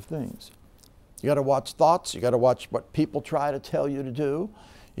kinds of things. You got to watch thoughts. You got to watch what people try to tell you to do.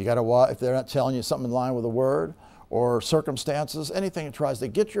 You got to watch if they're not telling you something in line with the Word or circumstances, anything that tries to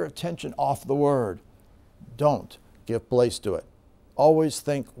get your attention off the Word. Don't give place to it. Always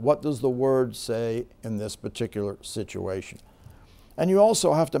think, what does the Word say in this particular situation? And you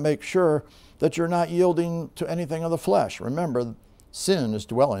also have to make sure that you're not yielding to anything of the flesh. Remember, sin is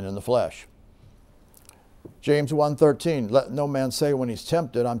dwelling in the flesh. James 1:13, let no man say when he's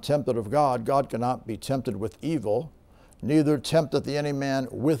tempted, I'm tempted of God. God cannot be tempted with evil, neither tempteth the any man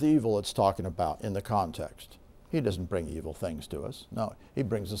with evil, it's talking about in the context. He doesn't bring evil things to us. No, he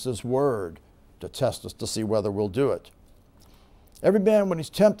brings us his Word to test us to see whether we'll do it. Every man, when he's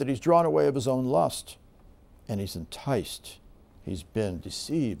tempted, he's drawn away of his own lust, and he's enticed. He's been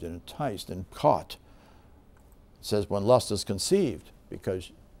deceived and enticed and caught. It says when lust is conceived,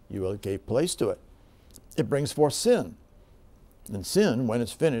 because you gave place to it. It brings forth sin. And sin, when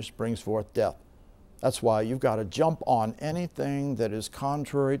it's finished, brings forth death. That's why you've got to jump on anything that is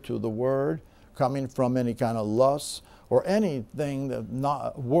contrary to the Word, coming from any kind of lust, or anything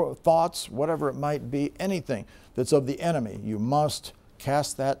that thoughts, whatever it might be, anything that's of the enemy. You must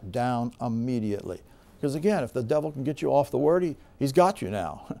cast that down immediately. Because again, if the devil can get you off the Word, he's got you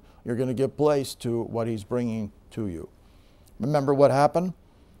now. You're going to give place to what he's bringing to you. Remember what happened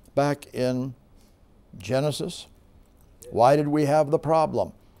back in Genesis? Why did we have the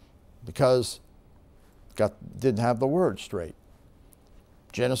problem? Because God didn't have the Word straight.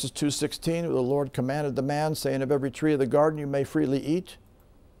 Genesis 2:16, the Lord commanded the man, saying, of every tree of the garden you may freely eat,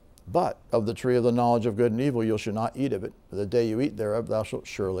 but of the tree of the knowledge of good and evil you shall not eat of it. For the day you eat thereof thou shalt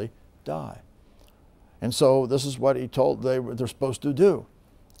surely die. And so this is what he told they're supposed to do.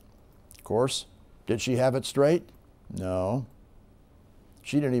 Of course, did she have it straight? No.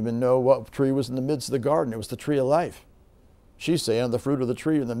 She didn't even know what tree was in the midst of the garden. It was the tree of life. She's saying the fruit of the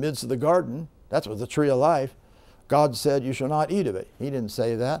tree in the midst of the garden, that's what the tree of life. God said, you shall not eat of it. He didn't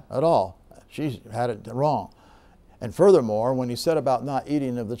say that at all. She had it wrong. And furthermore, when he said about not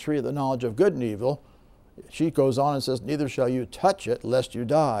eating of the tree of the knowledge of good and evil, she goes on and says, neither shall you touch it lest you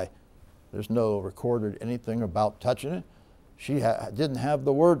die. There's no recorded anything about touching it. She didn't have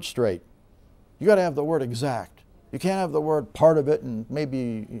the Word straight. You got to have the Word exact. You can't have the Word part of it and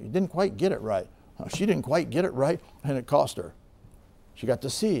maybe you didn't quite get it right. She didn't quite get it right and it cost her. She got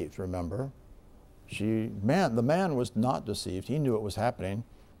deceived, remember? The man was not deceived. He knew it was happening.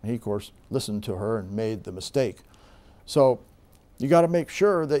 He, of course, listened to her and made the mistake. So you got to make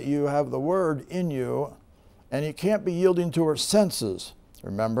sure that you have the Word in you, and you can't be yielding to her senses.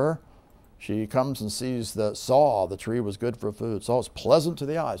 Remember, she comes and sees the tree was good for food. Saw it's pleasant to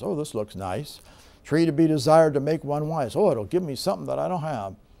the eyes. Oh, this looks nice. Tree to be desired to make one wise. Oh, it'll give me something that I don't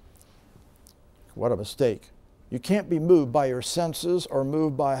have. What a mistake. You can't be moved by your senses or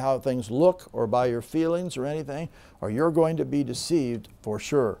moved by how things look or by your feelings or anything, or you're going to be deceived for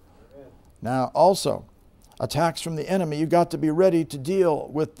sure. Amen. Now, also, attacks from the enemy, you've got to be ready to deal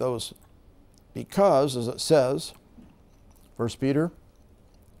with those because, as it says, 1 Peter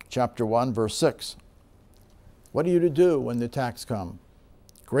chapter 1, verse 6, what are you to do when the attacks come?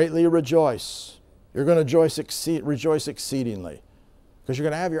 Greatly rejoice. You're going to rejoice exceedingly. Because you're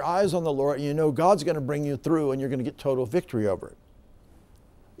going to have your eyes on the Lord and you know God's going to bring you through and you're going to get total victory over it.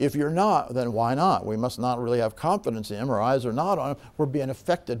 If you're not, then why not? We must not really have confidence in Him. Our eyes are not on Him. We're being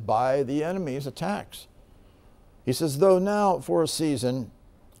affected by the enemy's attacks. He says, though now for a season,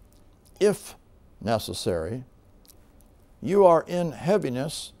 if necessary. You are in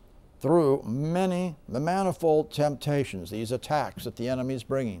heaviness through the manifold temptations, these attacks that the enemy is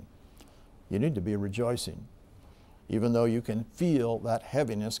bringing. You need to be rejoicing, even though you can feel that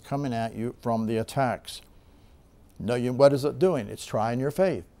heaviness coming at you from the attacks. What is it doing? It's trying your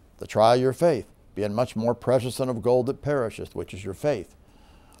faith. To try your faith, being much more precious than of gold that perisheth, which is your faith.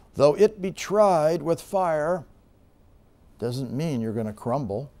 Though it be tried with fire, doesn't mean you're going to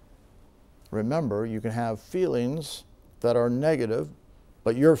crumble. Remember, you can have feelings that are negative,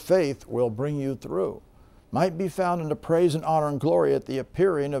 but your faith will bring you through. Might be found in the praise and honor and glory at the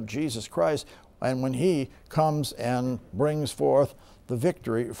appearing of Jesus Christ, and when He comes and brings forth the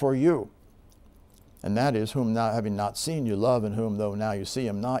victory for you. And that is, whom now having not seen you love, and whom though now you see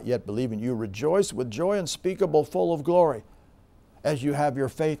Him not yet believing, you rejoice with joy unspeakable, full of glory, as you have your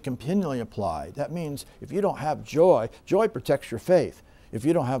faith continually applied. That means if you don't have joy, joy protects your faith. If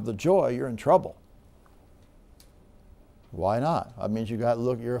you don't have the joy, you're in trouble. Why not? That means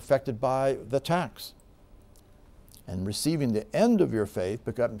you're affected by the attacks. And receiving the end of your faith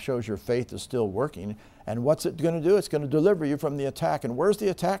shows your faith is still working. And what's it going to do? It's going to deliver you from the attack. And where's the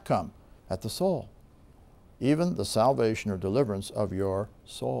attack come? At the soul. Even the salvation or deliverance of your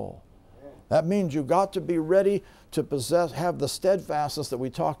soul. That means you've got to be ready to have the steadfastness that we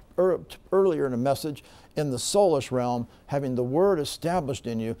talked earlier in a message in the soulish realm, having the Word established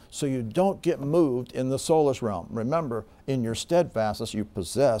in you so you don't get moved in the soulish realm. Remember, in your steadfastness, you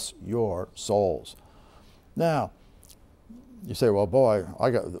possess your souls. Now, you say, well, boy,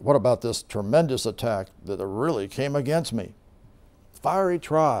 what about this tremendous attack that really came against me? Fiery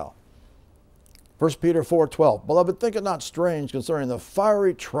trial. 1 Peter 4:12, Beloved, think it not strange concerning the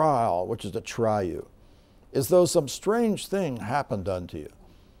fiery trial which is to try you, as though some strange thing happened unto you.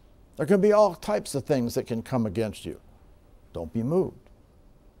 There can be all types of things that can come against you. Don't be moved.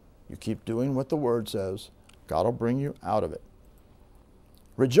 You keep doing what the Word says. God will bring you out of it.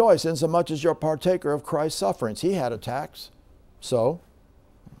 Rejoice insomuch as you're partaker of Christ's sufferings. He had attacks. So,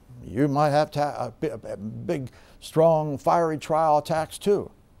 you might have big, strong, fiery trial attacks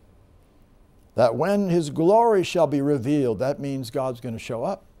too. That when His glory shall be revealed, that means God's going to show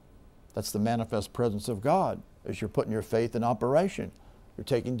up. That's the manifest presence of God, as you're putting your faith in operation. You're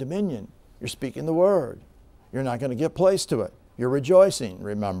taking dominion. You're speaking the Word. You're not going to give place to it. You're rejoicing,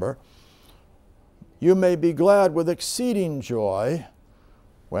 remember. You may be glad with exceeding joy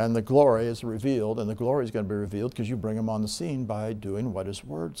when the glory is revealed, and the glory is going to be revealed because you bring Him on the scene by doing what His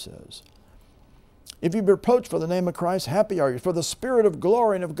Word says. If you be reproached for the name of Christ, happy are you, for the Spirit of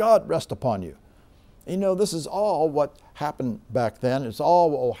glory and of God rest upon you. You know, this is all what happened back then. It's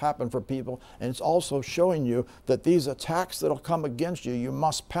all what will happen for people. And it's also showing you that these attacks that will come against you, you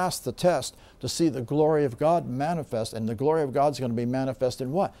must pass the test to see the glory of God manifest. And the glory of God is going to be manifest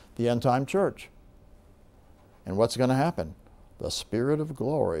in what? The end time church. And what's going to happen? The Spirit of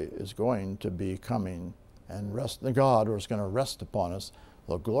glory is going to be coming and rest in God, or is going to rest upon us.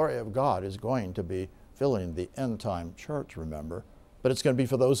 The glory of God is going to be filling the end time church, remember. But it's going to be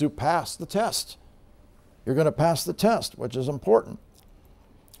for those who pass the test. You're going to pass the test, which is important.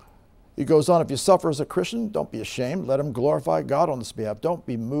 He goes on, if you suffer as a Christian, don't be ashamed. Let Him glorify God on this behalf. Don't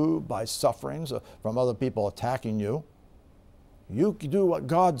be moved by sufferings from other people attacking you. You do what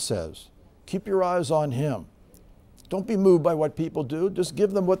God says. Keep your eyes on Him. Don't be moved by what people do. Just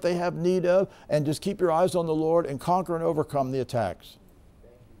give them what they have need of, and just keep your eyes on the Lord and conquer and overcome the attacks.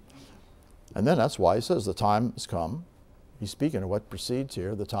 And then that's why He says the time has come. He's speaking of what precedes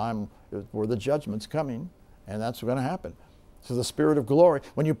here, the time where the judgment's coming, and that's what's going to happen. So the Spirit of glory,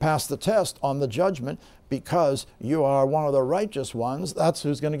 when you pass the test on the judgment, because you are one of the righteous ones, that's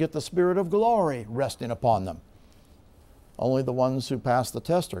who's going to get the Spirit of glory resting upon them. Only the ones who pass the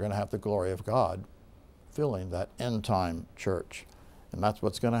test are going to have the glory of God filling that end time church. And that's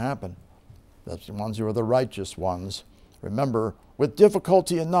what's going to happen. That's the ones who are the righteous ones. Remember, with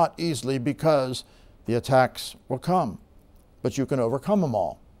difficulty and not easily, because the attacks will come. But you can overcome them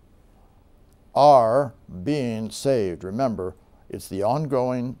all. Are being saved. Remember, it's the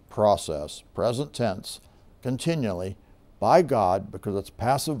ongoing process, present tense, continually, by God, because it's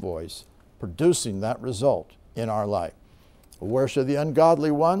passive voice, producing that result in our life. Where should the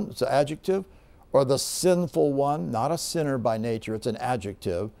ungodly one, it's an adjective, or the sinful one, not a sinner by nature, it's an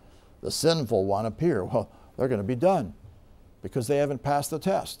adjective, the sinful one appear? Well, they're going to be done because they haven't passed the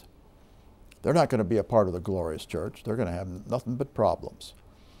test. They're not going to be a part of the glorious church. They're going to have nothing but problems.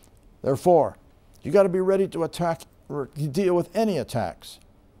 Therefore, you got to be ready to attack or deal with any attacks.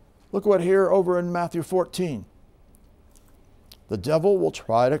 Look what here over in Matthew 14. The devil will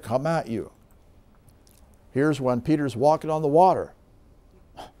try to come at you. Here's when Peter's walking on the water.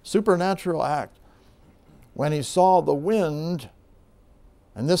 Supernatural act. when he saw the wind,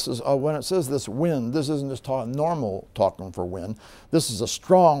 and this is, when it says this wind, this isn't just normal talking for wind. This is a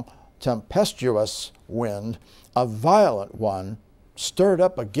strong, tempestuous wind, a violent one, stirred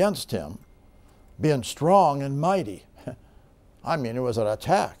up against him, being strong and mighty. I mean, it was an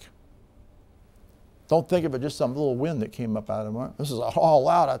attack. Don't think of it just some little wind that came up out of him. This is all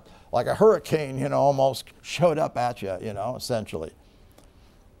out, like a hurricane, you know, almost showed up at you, you know, essentially.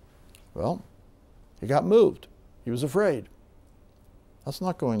 Well, he got moved. He was afraid. That's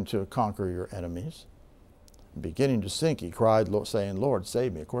not going to conquer your enemies. Beginning to sink, he cried, saying, Lord,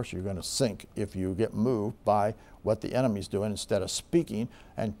 save me. Of course, you're going to sink if you get moved by what the enemy's doing instead of speaking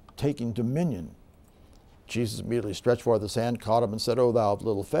and taking dominion. Jesus immediately stretched forth his hand, caught him, and said, O thou of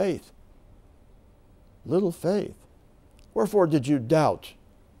little faith. Little faith. Wherefore did you doubt?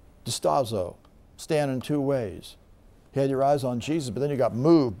 Distazo. Stand in two ways. You had your eyes on Jesus, but then you got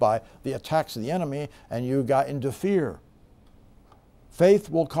moved by the attacks of the enemy and you got into fear. Faith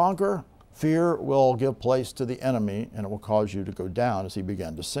will conquer. Fear will give place to the enemy, and it will cause you to go down as he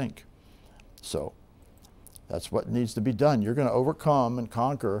began to sink. So that's what needs to be done. You're going to overcome and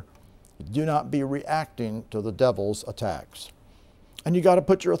conquer. Do not be reacting to the devil's attacks. And you got to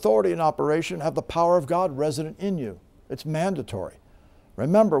put your authority in operation, have the power of God resident in you. It's mandatory.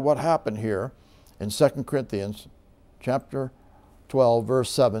 Remember what happened here in 2 Corinthians chapter 12, verse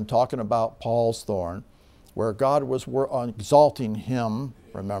 7, talking about Paul's thorn, where God was exalting him,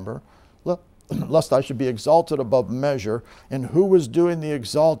 remember, lest I should be exalted above measure. And who was doing the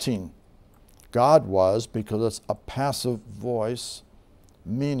exalting? God was, because it's a passive voice,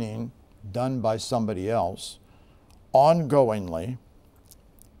 meaning done by somebody else, ongoingly.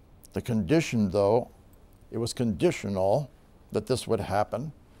 The condition, though, it was conditional that this would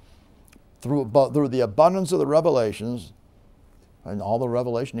happen through the abundance of the revelations, and all the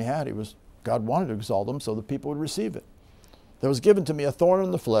revelation he had, God wanted to exalt him so the people would receive it. There was given to me a thorn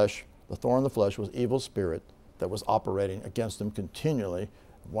in the flesh. The thorn in the flesh was evil spirit that was operating against him continually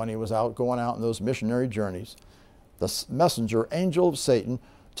when he was going out on those missionary journeys. The messenger angel of Satan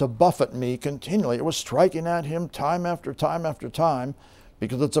to buffet me continually. It was striking at him time after time after time,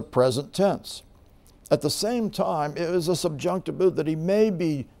 because it's a present tense. At the same time, it is a subjunctive mood that he may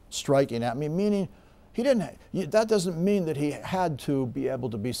be striking at me, meaning that doesn't mean that he had to be able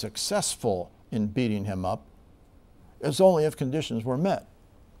to be successful in beating him up. It's only if conditions were met.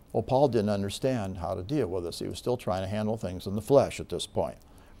 Well, Paul didn't understand how to deal with this. He was still trying to handle things in the flesh at this point.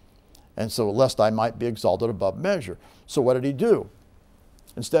 And so, lest I might be exalted above measure. So what did he do?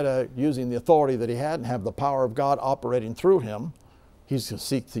 Instead of using the authority that he had and have the power of God operating through him, he's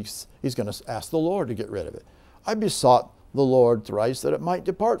going to ask the Lord to get rid of it. I besought the Lord thrice that it might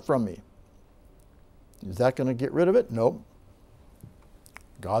depart from me. Is that going to get rid of it? Nope.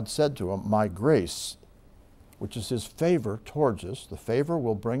 God said to him, my grace, which is his favor towards us, the favor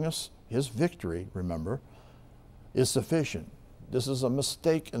will bring us his victory, remember, is sufficient. This is a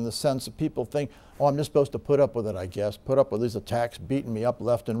mistake in the sense that people think, oh, I'm just supposed to put up with it, I guess, put up with these attacks, beating me up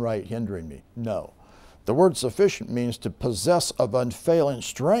left and right, hindering me. No. The word sufficient means to possess of unfailing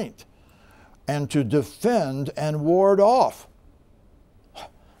strength and to defend and ward off.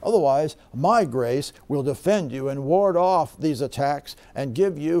 Otherwise, my grace will defend you and ward off these attacks and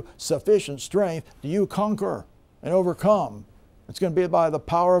give you sufficient strength to you conquer and overcome. It's going to be by the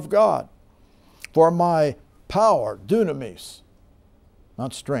power of God. For my power, dunamis,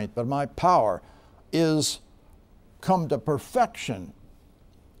 not strength, but my power is come to perfection.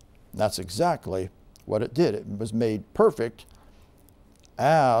 That's exactly what it did. It was made perfect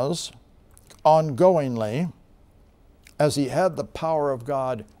as ongoingly as he had the power of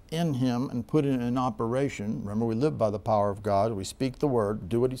God in him and put it in operation. Remember, we live by the power of God. We speak the word,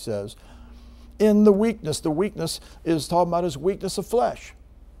 do what he says. In the weakness is talking about his weakness of flesh.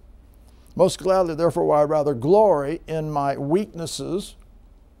 Most gladly, therefore, will I rather glory in my weaknesses.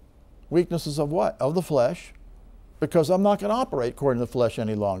 Weaknesses of what? Of the flesh. Because I'm not going to operate according to the flesh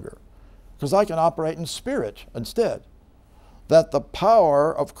any longer. Because I can operate in spirit instead. That the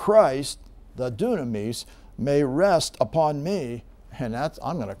power of Christ, the dunamis, may rest upon me. And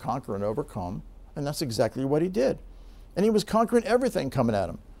I'm going to conquer and overcome. And that's exactly what he did. And he was conquering everything coming at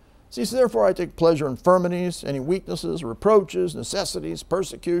him. See, so therefore I take pleasure in infirmities, any weaknesses, reproaches, necessities,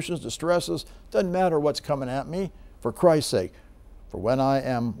 persecutions, distresses. Doesn't matter what's coming at me, for Christ's sake. For when I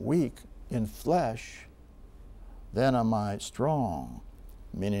am weak in flesh, then am I strong,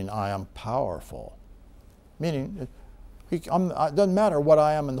 meaning I am powerful. Meaning, it doesn't matter what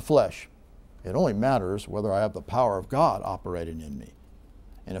I am in the flesh. It only matters whether I have the power of God operating in me.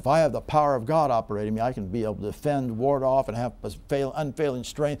 And if I have the power of God operating in me, I can be able to defend, ward off, and have unfailing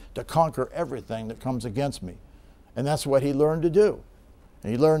strength to conquer everything that comes against me. And that's what he learned to do.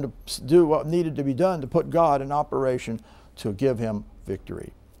 And he learned to do what needed to be done to put God in operation to give him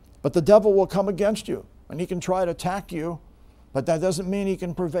victory. But the devil will come against you, and he can try to attack you, but that doesn't mean he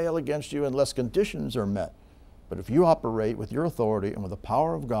can prevail against you unless conditions are met. But if you operate with your authority and with the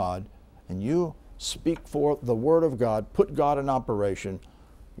power of God, and you speak forth the word of God, put God in operation,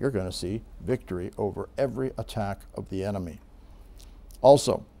 you're going to see victory over every attack of the enemy.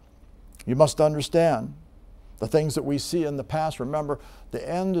 Also, you must understand the things that we see in the past. Remember, the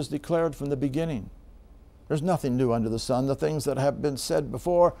end is declared from the beginning. There's nothing new under the sun. The things that have been said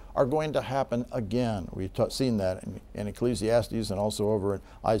before are going to happen again. We've seen that in Ecclesiastes and also over in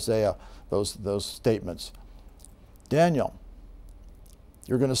Isaiah, those statements. Daniel,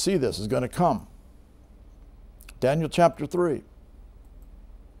 you're going to see this is going to come. Daniel chapter 3.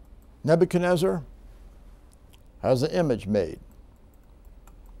 Nebuchadnezzar has an image made.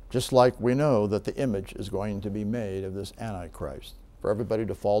 Just like we know that the image is going to be made of this Antichrist for everybody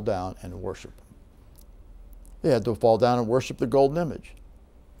to fall down and worship him. They had to fall down and worship the golden image.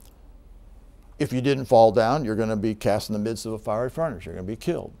 If you didn't fall down, you're going to be cast in the midst of a fiery furnace. You're going to be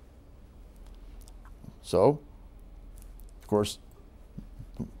killed. So, of course,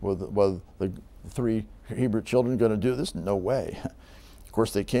 were the three Hebrew children going to do this? No way. Of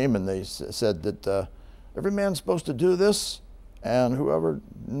course, they came and they said that every man's supposed to do this, and whoever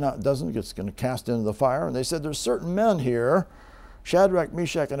doesn't gets going to cast into the fire. And they said, there's certain men here, Shadrach,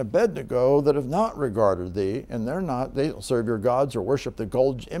 Meshach, and Abednego, that have not regarded thee, and they don't serve your gods or worship the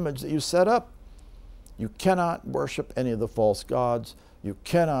gold image that you set up. You cannot worship any of the false gods. You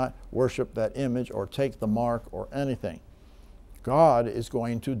cannot worship that image or take the mark or anything. God is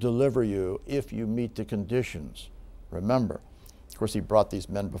going to deliver you if you meet the conditions. Remember. Of course, he brought these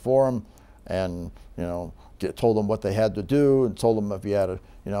men before him and, told them what they had to do and told them if you had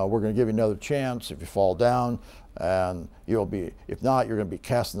we're going to give you another chance if you fall down, and if not, you're going to be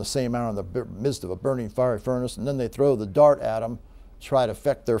cast in the same manner in the midst of a burning fiery furnace. And then they throw the dart at them, try to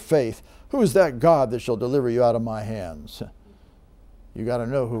affect their faith. Who is that God that shall deliver you out of my hands? You got to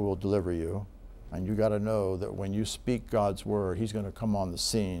know who will deliver you, and you got to know that when you speak God's word, he's going to come on the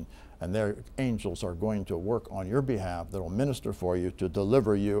scene, and their angels are going to work on your behalf that will minister for you to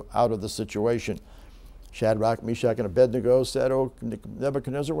deliver you out of the situation. Shadrach, Meshach, and Abednego said, "O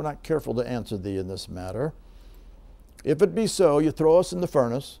Nebuchadnezzar, we're not careful to answer thee in this matter. If it be so, you throw us in the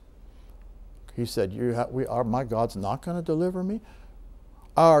furnace." He said, my God's not going to deliver me.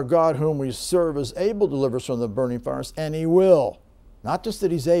 Our God whom we serve is able to deliver us from the burning furnace, and he will. Not just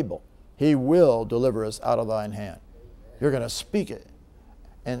that he's able. He will deliver us out of thine hand. You're going to speak it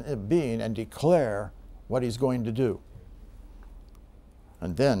and declare what he's going to do.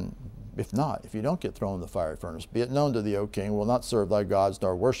 And then, if you don't get thrown in the fiery furnace, be it known to thee, O king, will not serve thy gods,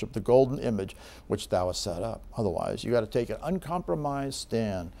 nor worship the golden image which thou hast set up. Otherwise, you got to take an uncompromised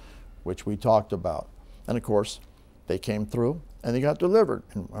stand, which we talked about. And of course, they came through and they got delivered.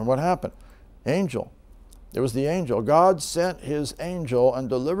 And what happened? Angel. It was the angel. God sent his angel and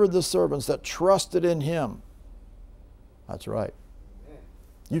delivered the servants that trusted in him. That's right.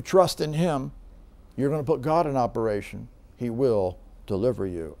 You trust in him, you're going to put God in operation. He will deliver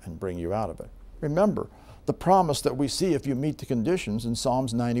you and bring you out of it. Remember the promise that we see if you meet the conditions in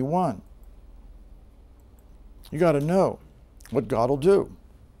Psalms 91. You got to know what God will do.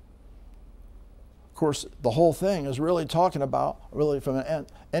 Of course, the whole thing is really talking about, really from an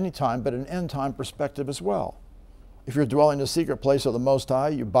end time, but an end time perspective as well. If you're dwelling in the secret place of the Most High,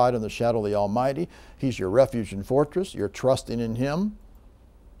 you abide in the shadow of the Almighty. He's your refuge and fortress. You're trusting in him.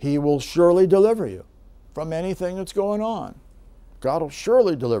 He will surely deliver you from anything that's going on. God will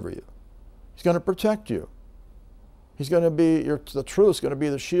surely deliver you. He's going to protect you. He's going to be, the truth's going to be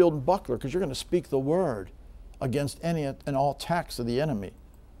the shield and buckler, because you're going to speak the word against any and all attacks of the enemy.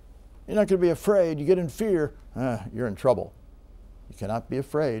 You're not going to be afraid. You get in fear, you're in trouble. You cannot be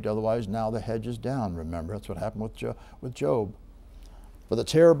afraid, otherwise now the hedge is down. Remember, that's what happened with Job. For the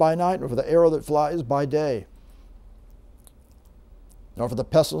terror by night, nor for the arrow that flies by day, nor for the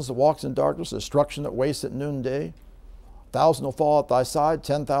pestilence that walks in darkness, the destruction that wastes at noonday. 1,000 will fall at thy side,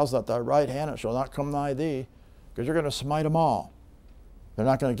 10,000 at thy right hand, it shall not come nigh thee, because you're going to smite them all. They're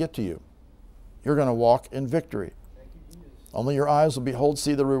not going to get to you. You're going to walk in victory. Only your eyes will behold,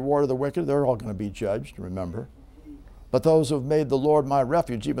 see the reward of the wicked. They're all going to be judged, remember. But those who have made the Lord my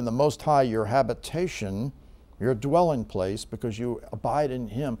refuge, even the Most High, your habitation, your dwelling place, because you abide in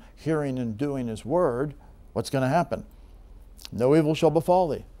him, hearing and doing his word, what's going to happen? No evil shall befall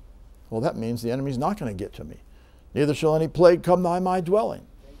thee. Well, that means the enemy's not going to get to me. Neither shall any plague come nigh my dwelling.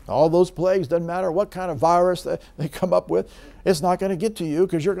 All those plagues, doesn't matter what kind of virus they come up with, it's not going to get to you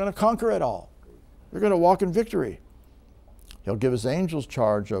because you're going to conquer it all. You're going to walk in victory. He'll give his angels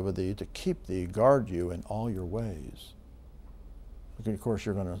charge over thee to keep thee, guard you in all your ways. Of course,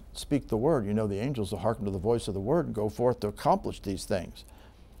 you're going to speak the word. You know the angels will hearken to the voice of the word and go forth to accomplish these things.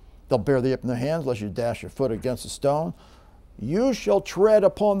 They'll bear thee up in their hands lest you dash your foot against a stone. You shall tread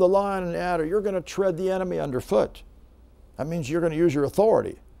upon the lion and the adder. You're going to tread the enemy underfoot. That means you're going to use your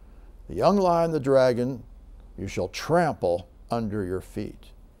authority. The young lion, the dragon, you shall trample under your feet.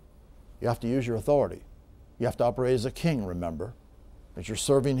 You have to use your authority. You have to operate as a king, remember, as you're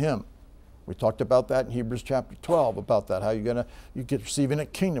serving him. We talked about that in Hebrews chapter 12, about that, how you get receiving a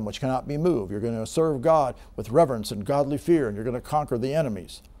kingdom which cannot be moved. You're going to serve God with reverence and godly fear, and you're going to conquer the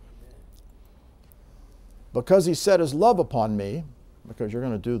enemies. Because he set his love upon me, because you're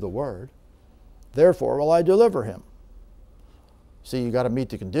going to do the word, therefore will I deliver him. See, you got to meet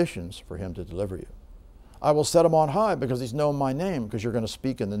the conditions for him to deliver you. I will set him on high because he's known my name, because you're going to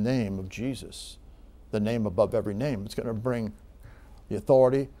speak in the name of Jesus, the name above every name. It's going to bring the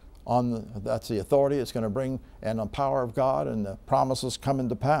authority that's the authority. It's going to bring and the power of God, and the promises come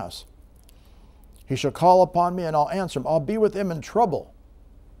into pass. He shall call upon me and I'll answer him. I'll be with him in trouble,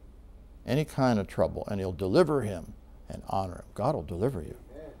 any kind of trouble, and he'll deliver him and honor him. God will deliver you.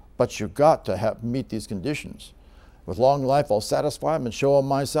 But you've got to meet these conditions. With long life I'll satisfy him and show him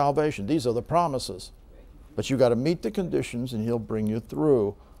my salvation. These are the promises. But you've got to meet the conditions and he'll bring you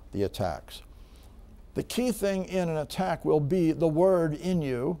through the attacks. The key thing in an attack will be the word in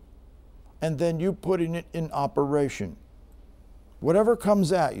you, and then you putting it in operation. Whatever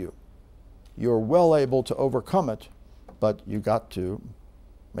comes at you, you're well able to overcome it, but you got to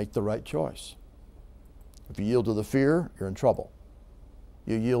make the right choice. If you yield to the fear, you're in trouble.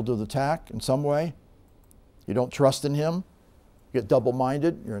 You yield to the attack in some way, you don't trust in him, you get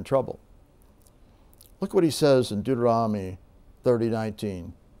double-minded, you're in trouble. Look what he says in Deuteronomy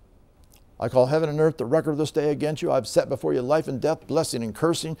 30:19. I call heaven and earth the record of this day against you. I've set before you life and death, blessing and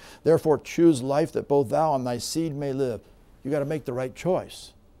cursing. Therefore choose life that both thou and thy seed may live. You got to make the right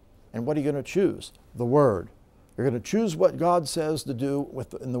choice. And what are you going to choose? The word. You're going to choose what God says to do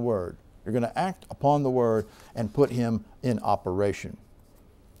in the word. You're going to act upon the word and put him in operation.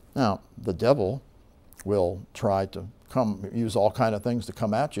 Now, the devil will try to use all kinds of things to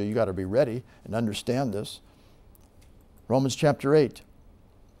come at you. You got to be ready and understand this. Romans chapter 8.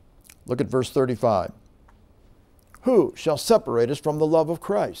 Look at verse 35. Who shall separate us from the love of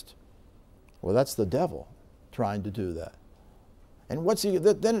Christ? Well, that's the devil trying to do that. And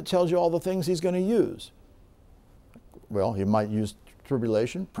then it tells you all the things he's going to use. Well, he might use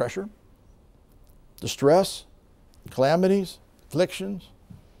tribulation, pressure, distress, calamities, afflictions,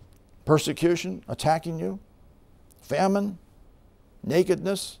 persecution, attacking you, famine,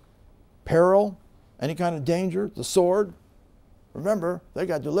 nakedness, peril, any kind of danger, the sword. Remember, they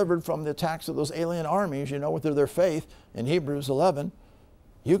got delivered from the attacks of those alien armies, with their faith in Hebrews 11.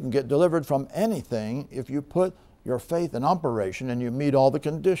 You can get delivered from anything if you put your faith in operation and you meet all the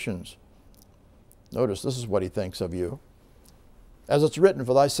conditions. Notice, this is what he thinks of you. As it's written,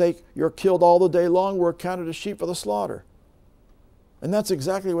 for thy sake you're killed all the day long, we're counted as sheep for the slaughter. And that's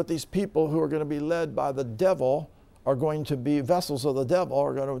exactly what these people who are going to be led by the devil, are going to be vessels of the devil,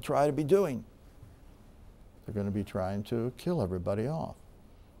 are going to try to be doing. They're going to be trying to kill everybody off.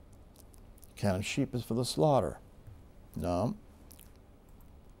 Counted sheep is for the slaughter. No.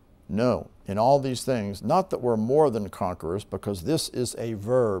 No. In all these things, not that we're more than conquerors, because this is a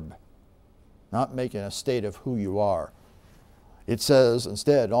verb, not making a state of who you are. It says,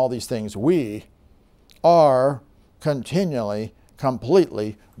 instead, in all these things, we are continually,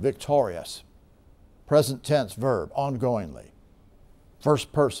 completely victorious. Present tense verb, ongoingly.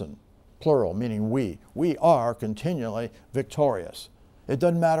 First person, plural, meaning we. We are continually victorious. It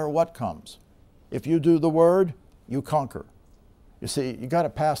doesn't matter what comes. If you do the word, you conquer. You see, you got to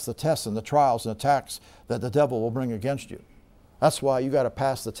pass the tests and the trials and attacks that the devil will bring against you. That's why you got to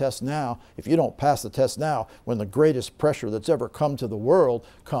pass the test now. If you don't pass the test now, when the greatest pressure that's ever come to the world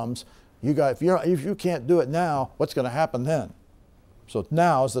comes, if you can't do it now, what's going to happen then? So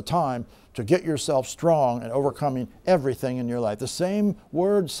now is the time to get yourself strong and overcoming everything in your life. The same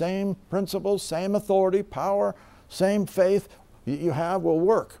word, same principles, same authority, power, same faith you have will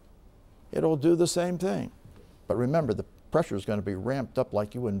work. It'll do the same thing. But remember, the pressure is going to be ramped up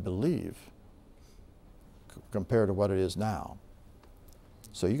like you wouldn't believe compared to what it is now.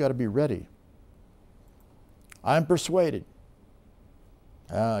 So you got to be ready. I'm persuaded.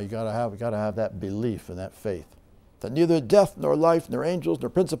 You got to have that belief and that faith, that neither death nor life nor angels nor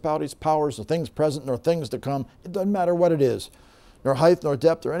principalities, powers, nor things present nor things to come, it doesn't matter what it is, nor height, nor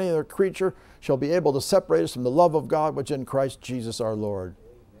depth, or any other creature shall be able to separate us from the love of God which in Christ Jesus our Lord.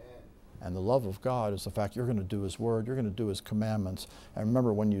 Amen. And the love of God is the fact you're going to do His word, you're going to do His commandments. And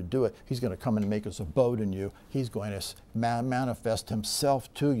remember, when you do it, He's going to come and make His abode in you. He's going to manifest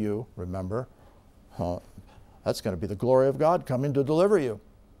Himself to you, remember. That's going to be the glory of God coming to deliver you.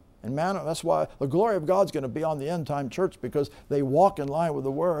 And that's why the glory of God's going to be on the end-time church, because they walk in line with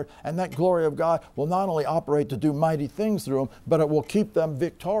the Word, and that glory of God will not only operate to do mighty things through them, but it will keep them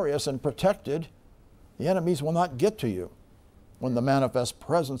victorious and protected. The enemies will not get to you when the manifest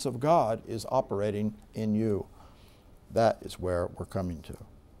presence of God is operating in you. That is where we're coming to.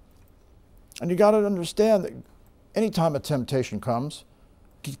 And you got to understand that anytime a temptation comes,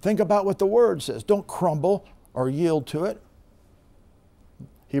 think about what the Word says. Don't crumble or yield to it.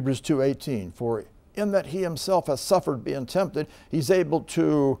 Hebrews 2:18, for in that He Himself has suffered being tempted, He's able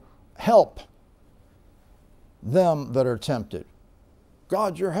to help them that are tempted.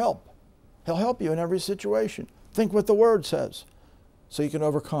 God's your help. He'll help you in every situation. Think what the Word says so you can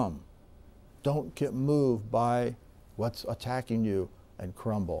overcome. Don't get moved by what's attacking you and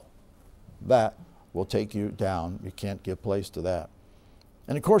crumble. That will take you down. You can't give place to that.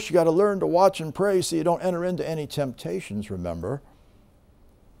 And of course, you got to learn to watch and pray so you don't enter into any temptations, remember.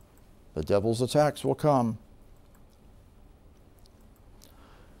 The devil's attacks will come.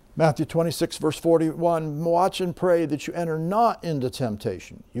 Matthew 26, verse 41, watch and pray that you enter not into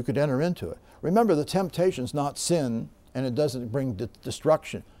temptation. You could enter into it. Remember, the temptation's not sin, and it doesn't bring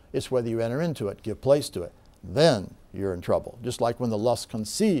destruction. It's whether you enter into it, give place to it. Then you're in trouble. Just like when the lust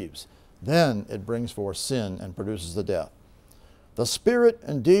conceives, then it brings forth sin and produces the death. The spirit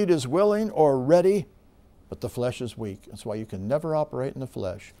indeed is willing or ready, but the flesh is weak. That's why you can never operate in the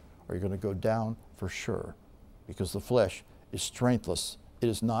flesh, or you're going to go down for sure, because the flesh is strengthless. It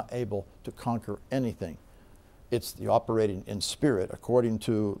is not able to conquer anything. It's the operating in spirit according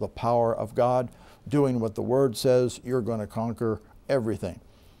to the power of God, doing what the Word says. You're going to conquer everything.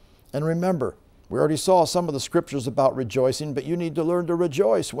 And remember, we already saw some of the scriptures about rejoicing, but you need to learn to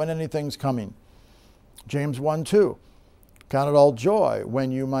rejoice when anything's coming. James 1:2, count it all joy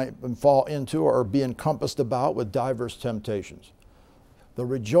when you might fall into or be encompassed about with diverse temptations. The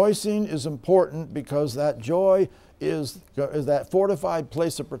rejoicing is important because that joy is that fortified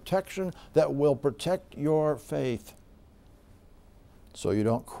place of protection that will protect your faith, so you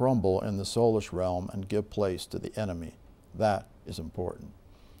don't crumble in the soulish realm and give place to the enemy. That is important.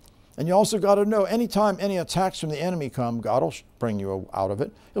 And you also got to know, anytime any attacks from the enemy come, God will bring you out of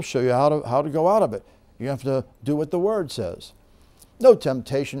it. He'll show you how to go out of it. You have to do what the Word says. No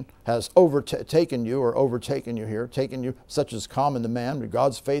temptation has overtaken you here, taken you such as common to man, but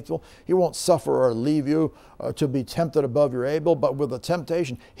God's faithful. He won't suffer or leave you to be tempted above you're able, but with a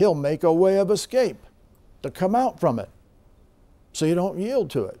temptation, He'll make a way of escape to come out from it so you don't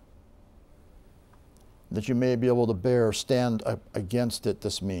yield to it, that you may be able to stand against it.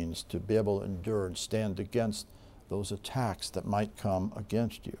 This means to be able to endure and stand against those attacks that might come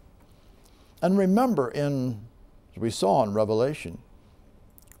against you. And remember, as we saw in Revelation,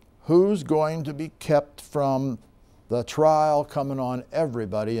 who's going to be kept from the trial coming on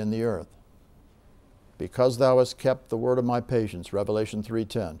everybody in the earth? Because thou hast kept the word of my patience, Revelation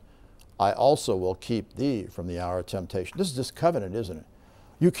 3:10, I also will keep thee from the hour of temptation. This is this covenant, isn't it?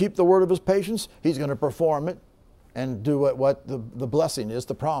 You keep the word of His patience, He's going to perform it and do what the blessing is,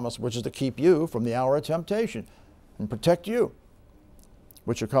 the promise, which is to keep you from the hour of temptation and protect you,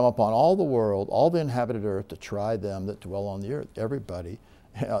 which will come upon all the world, all the inhabited earth, to try them that dwell on the earth. Everybody,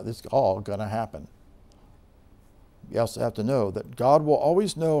 it's all going to happen. You also have to know that God will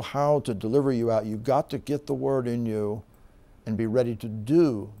always know how to deliver you out. You've got to get the Word in you and be ready to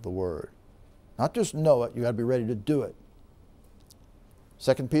do the Word. Not just know it, you got to be ready to do it.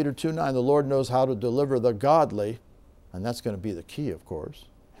 2 Peter 2:9, the Lord knows how to deliver the godly, and that's going to be the key, of course.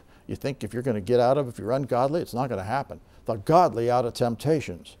 You think if you're going to get out of, if you're ungodly, it's not going to happen. The godly out of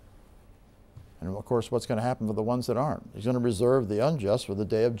temptations. And of course, what's going to happen for the ones that aren't? He's going to reserve the unjust for the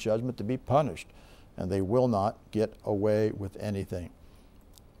day of judgment to be punished, and they will not get away with anything.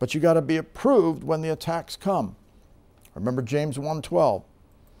 But you got to be approved when the attacks come. Remember James 1:12.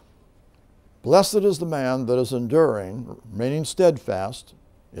 Blessed is the man that is enduring, remaining steadfast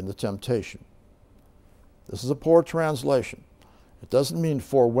in the temptation. This is a poor translation. It doesn't mean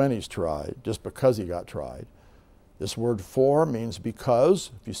for when he's tried, just because he got tried. This word for means because,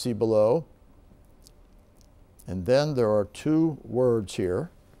 if you see below. And then there are two words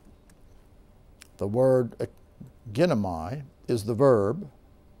here. The word ginomai is the verb,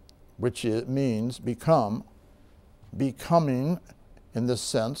 which it means become, becoming in this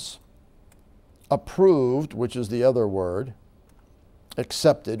sense, approved, which is the other word,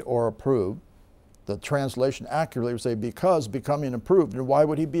 accepted or approved. The translation accurately would say, because becoming approved. And why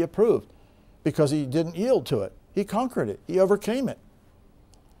would he be approved? Because he didn't yield to it. He conquered it. He overcame it.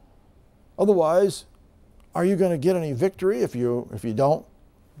 Otherwise, are you going to get any victory if you don't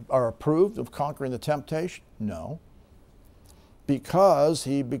are approved of conquering the temptation? No. Because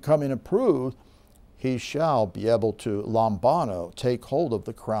he becoming approved, he shall be able to, lambano, take hold of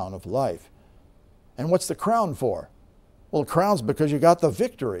the crown of life. And what's the crown for? Well, the crown's because you got the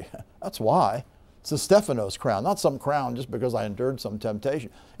victory. That's why. It's the Stephanos crown, not some crown just because I endured some temptation.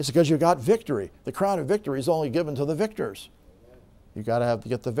 It's because you got victory. The crown of victory is only given to the victors. You got to have to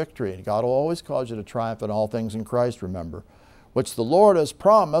get the victory. And God will always cause you to triumph in all things in Christ, remember, which the Lord has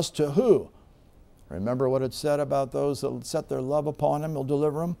promised to who? Remember what it said about those that set their love upon him, he'll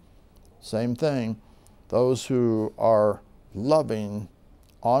deliver them? Same thing. Those who are loving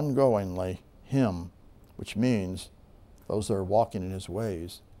ongoingly him, which means those that are walking in his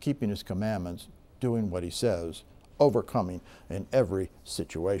ways, keeping his commandments, doing what he says, overcoming in every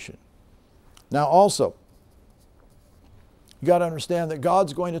situation. Now also, you got to understand that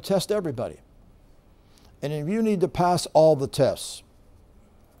God's going to test everybody. And if you need to pass all the tests,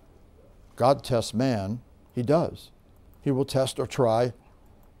 God tests man, he does. He will test or try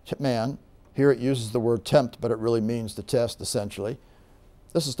man. Here it uses the word tempt, but it really means to test essentially.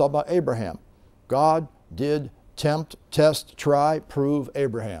 This is talking about Abraham. God did tempt, test, try, prove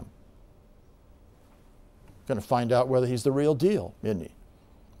Abraham. Going to find out whether he's the real deal, isn't he?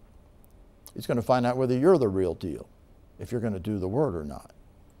 He's going to find out whether you're the real deal, if you're going to do the word or not.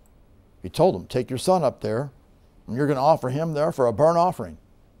 He told him, take your son up there, and you're going to offer him there for a burnt offering.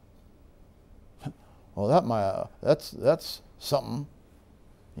 Well, that's something.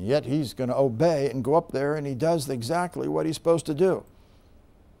 And yet he's going to obey and go up there, and he does exactly what he's supposed to do.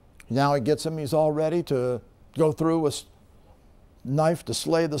 Now he gets him, he's all ready to go through with knife to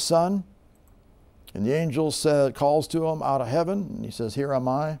slay the son. And the angel calls to him out of heaven, and he says, here am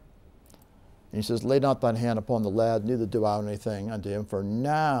I. And he says, lay not thine hand upon the lad, neither do I anything unto him, for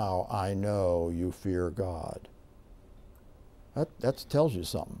now I know you fear God. That tells you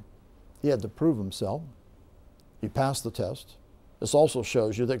something. He had to prove himself. He passed the test. This also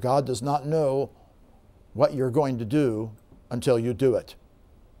shows you that God does not know what you're going to do until you do it.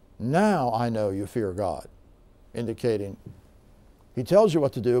 Now I know you fear God, indicating he tells you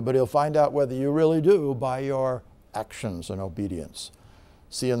what to do, but he'll find out whether you really do by your actions and obedience.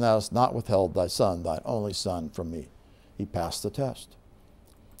 Seeing thou hast not withheld thy son, thine only son, from me. He passed the test.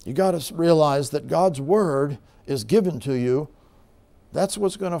 You got to realize that God's word is given to you. That's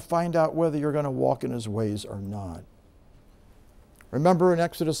what's going to find out whether you're going to walk in his ways or not. Remember in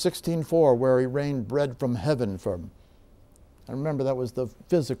Exodus 16:4 where he rained bread from heaven from. And remember that was the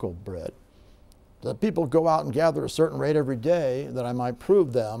physical bread. The people go out and gather a certain rate every day that I might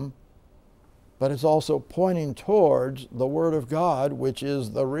prove them, but it's also pointing towards the Word of God, which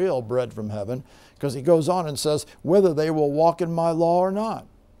is the real bread from heaven, because he goes on and says, whether they will walk in my law or not.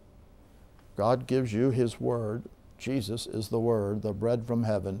 God gives you his Word. Jesus is the Word, the bread from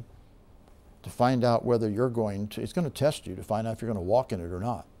heaven, to find out whether you're going to, he's going to test you to find out if you're going to walk in it or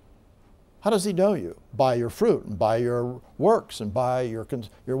not. How does he know you? By your fruit, and by your works, and by your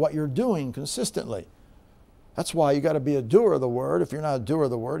what you're doing consistently. That's why you got to be a doer of the word. If you're not a doer of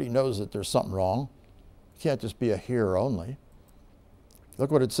the word, he knows that there's something wrong. You can't just be a hearer only.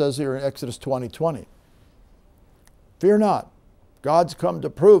 Look what it says here in Exodus 20:20. Fear not. God's come to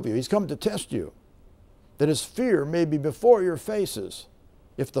prove you. He's come to test you. That his fear may be before your faces.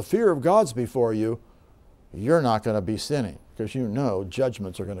 If the fear of God's before you, you're not going to be sinning, because you know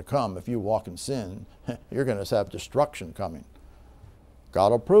judgments are going to come. If you walk in sin, you're going to have destruction coming.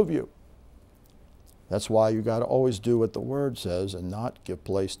 God will prove you. That's why you got to always do what the Word says and not give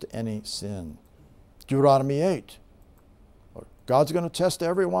place to any sin. Deuteronomy 8. God's going to test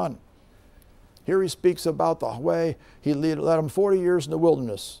everyone. Here he speaks about the way he led them 40 years in the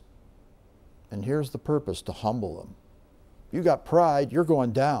wilderness. And here's the purpose, to humble them. You got pride, you're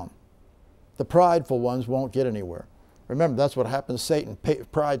going down. The prideful ones won't get anywhere. Remember, that's what happened to Satan.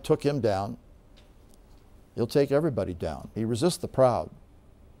 Pride took him down. He'll take everybody down. He resists the proud,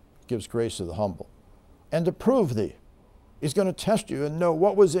 gives grace to the humble. And to prove thee, he's going to test you and know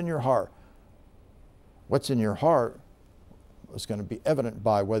what was in your heart. What's in your heart is going to be evident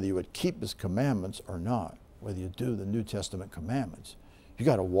by whether you would keep his commandments or not, whether you do the New Testament commandments. You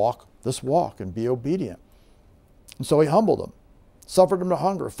got to walk this walk and be obedient. And so he humbled them, suffered them to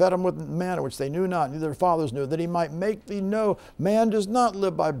hunger, fed them with manna which they knew not, neither their fathers knew, that he might make thee know man does not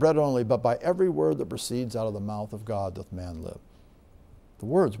live by bread only, but by every word that proceeds out of the mouth of God doth man live. The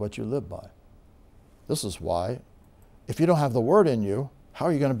word's what you live by. This is why if you don't have the Word in you, how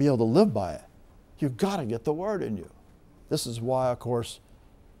are you going to be able to live by it? You've got to get the Word in you. This is why, of course,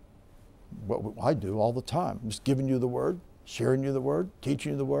 what I do all the time, I'm just giving you the Word, sharing you the Word,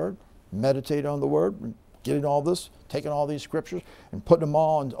 teaching you the Word, meditate on the Word, getting all this, taking all these scriptures and putting them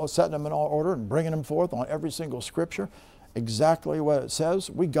all and setting them in all order and bringing them forth on every single scripture. Exactly what it says.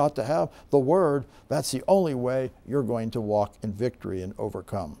 We got to have the Word. That's the only way you're going to walk in victory and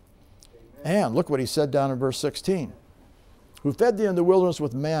overcome. Amen. And look what he said down in verse 16. Who fed thee in the wilderness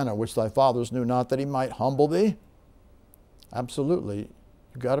with manna, which thy fathers knew not, that he might humble thee. Absolutely.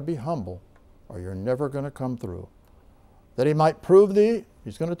 You've got to be humble or you're never going to come through. That he might prove thee.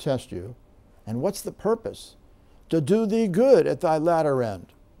 He's going to test you. And what's the purpose? To do thee good at thy latter end.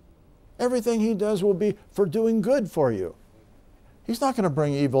 Everything he does will be for doing good for you. He's not going to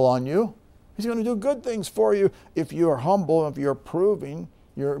bring evil on you. He's going to do good things for you if you are humble, if you're proving,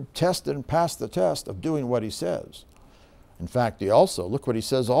 you're tested and passed the test of doing what he says. In fact, look what he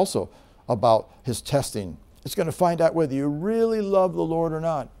says also about his testing. It's going to find out whether you really love the Lord or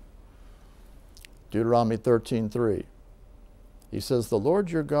not. Deuteronomy 13:3. He says, the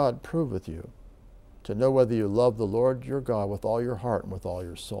Lord your God proveth you, to know whether you love the Lord your God with all your heart and with all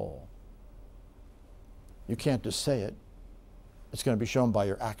your soul. You can't just say it. It's going to be shown by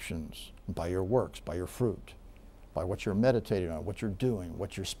your actions, by your works, by your fruit, by what you're meditating on, what you're doing,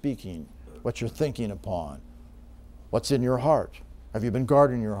 what you're speaking, what you're thinking upon, what's in your heart. Have you been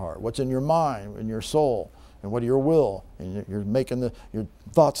guarding your heart? What's in your mind, in your soul, and what your will, and you're making your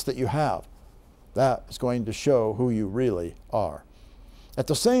thoughts that you have. That is going to show who you really are. At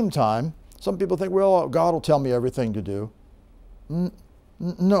the same time, some people think, well, God will tell me everything to do.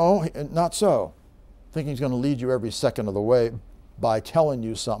 No, not so. I think he's going to lead you every second of the way by telling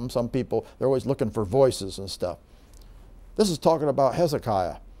you something. Some people, they're always looking for voices and stuff. This is talking about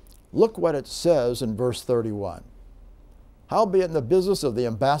Hezekiah. Look what it says in verse 31. Howbeit in the business of the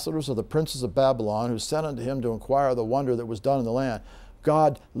ambassadors of the princes of Babylon, who sent unto him to inquire the wonder that was done in the land,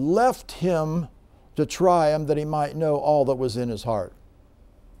 God left him to try him, that he might know all that was in his heart.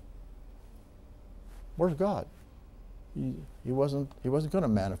 Where's God? He wasn't going to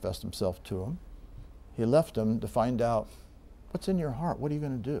manifest himself to him. He left him to find out what's in your heart. What are you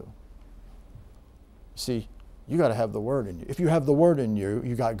going to do? See, you got to have the Word in you. If you have the Word in you,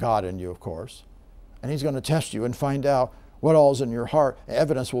 you got God in you, of course. And he's going to test you and find out what all is in your heart.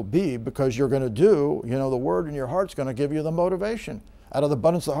 Evidence will be because you're going to do, the Word in your heart's going to give you the motivation. Out of the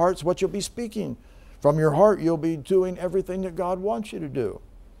abundance of the heart's what you'll be speaking. From your heart, you'll be doing everything that God wants you to do.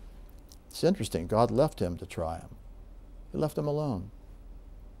 It's interesting. God left him to try him. He left him alone.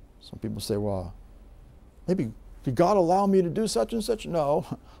 Some people say, well, maybe did God allow me to do such and such? No.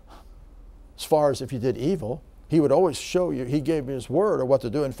 As far as if you did evil, he would always show you. He gave you his word of what to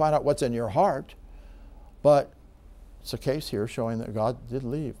do and find out what's in your heart. But it's a case here showing that God did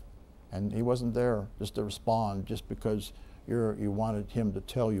leave. And he wasn't there just to respond just because you wanted him to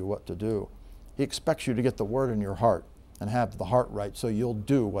tell you what to do. He expects you to get the Word in your heart and have the heart right so you'll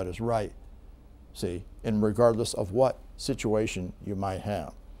do what is right. See, and regardless of what situation you might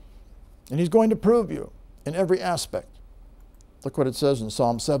have. And he's going to prove you in every aspect. Look what it says in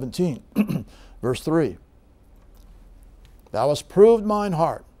Psalm 17, verse 3. Thou hast proved mine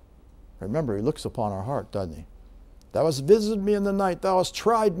heart. Remember, he looks upon our heart, doesn't he? Thou hast visited me in the night. Thou hast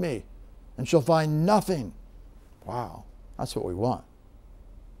tried me and shall find nothing. Wow, that's what we want.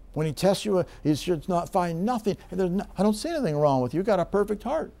 When he tests you, he should not find nothing. I don't see anything wrong with you. You've got a perfect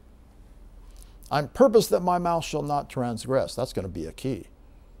heart. I'm purposed that my mouth shall not transgress. That's going to be a key.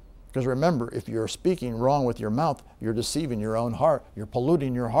 Because remember, if you're speaking wrong with your mouth, you're deceiving your own heart. You're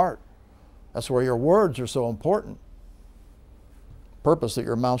polluting your heart. That's where your words are so important. Purpose that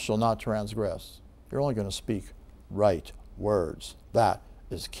your mouth shall not transgress. You're only going to speak right words. That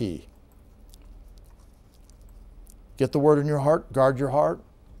is key. Get the Word in your heart. Guard your heart.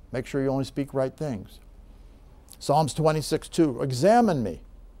 Make sure you only speak right things. Psalms 26:2. Examine me.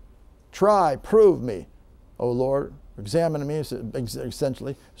 Try, prove me. O Lord, examine me,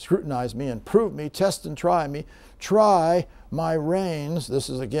 essentially, scrutinize me and prove me, test and try me. Try my reins. This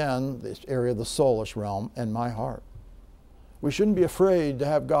is again the area of the soulish realm and my heart. We shouldn't be afraid to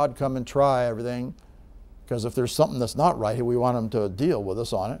have God come and try everything, because if there's something that's not right, we want him to deal with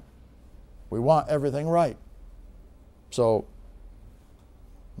us on it. We want everything right. So,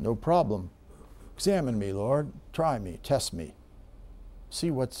 no problem. Examine me, Lord. Try me. Test me.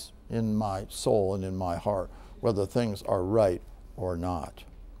 See what's in my soul and in my heart, whether things are right or not.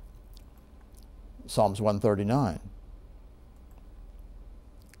 Psalms 139,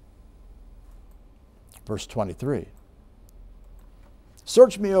 verse 23.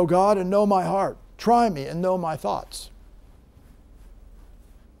 Search me, O God, and know my heart. Try me and know my thoughts.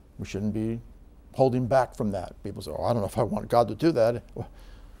 We shouldn't be holding back from that. People say, oh, I don't know if I want God to do that. Well,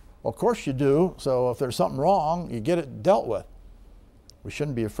 of course you do. So if there's something wrong, you get it dealt with. We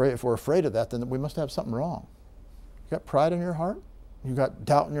shouldn't be afraid. If we're afraid of that, then we must have something wrong. You got pride in your heart? You got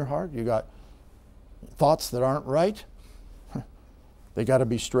doubt in your heart? You got thoughts that aren't right? They got to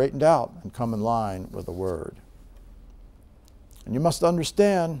be straightened out and come in line with the Word. And you must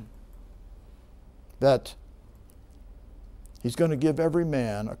understand that He's going to give every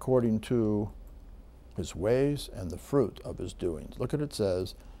man according to his ways and the fruit of his doings. Look at what it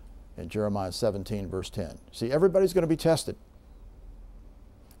says in Jeremiah 17, verse 10. See, everybody's going to be tested.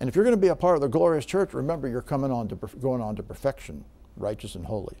 And if you're going to be a part of the glorious church, remember you're going on to perfection, righteous and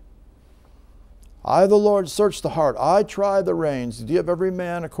holy. I, the Lord, search the heart. I try the reins, give every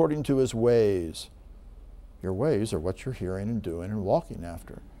man according to his ways. Your ways are what you're hearing and doing and walking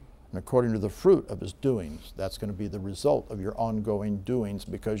after. And according to the fruit of his doings, that's going to be the result of your ongoing doings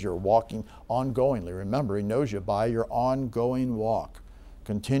because you're walking ongoingly. Remember, he knows you by your ongoing walk,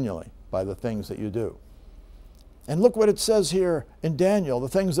 continually, by the things that you do. And look what it says here in Daniel, the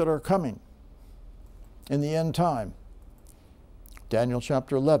things that are coming in the end time. Daniel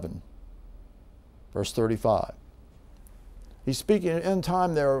chapter 11, verse 35. He's speaking at end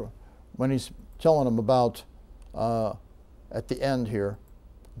time there when he's telling them about, at the end here,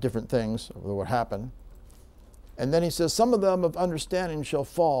 different things that would happen. And then he says, some of them of understanding shall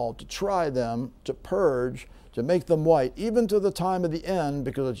fall, to try them, to purge, to make them white, even to the time of the end,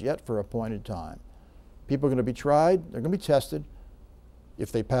 because it's yet for appointed time. People are going to be tried, they're going to be tested.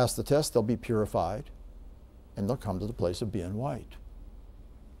 If they pass the test, they'll be purified, and they'll come to the place of being white.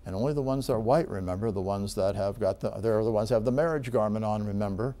 And only the ones that are white, remember, the ones that have they're the ones that have the marriage garment on,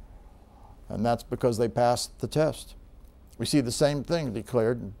 remember. And that's because they passed the test. We see the same thing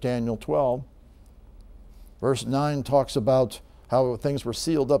declared in Daniel 12. Verse 9 talks about how things were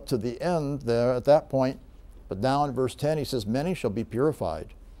sealed up to the end there at that point. But now in verse 10 he says, many shall be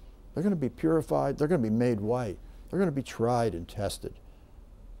purified. They're going to be purified. They're going to be made white. They're going to be tried and tested.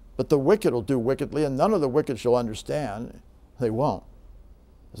 But the wicked will do wickedly, and none of the wicked shall understand. They won't.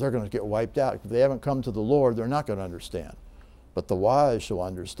 Because they're going to get wiped out. If they haven't come to the Lord, they're not going to understand. But the wise shall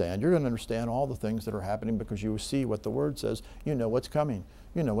understand. You're going to understand all the things that are happening because you see what the Word says. You know what's coming.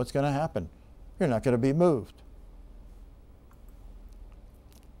 You know what's going to happen. You're not going to be moved.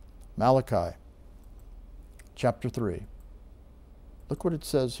 Malachi chapter 3. Look what it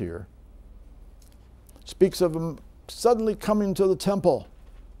says here. Speaks of him suddenly coming to the temple.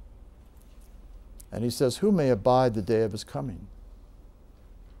 And he says, who may abide the day of his coming?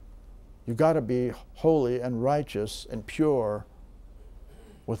 You've got to be holy and righteous and pure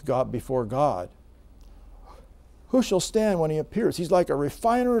with God before God. Who shall stand when he appears? He's like a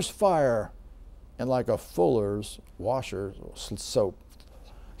refiner's fire and like a fuller's washer's soap.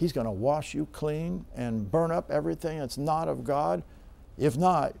 He's going to wash you clean and burn up everything that's not of God. If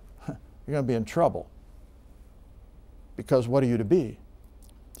not, you're going to be in trouble. Because what are you to be?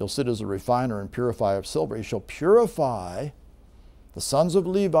 He'll sit as a refiner and purifier of silver. He shall purify. The sons of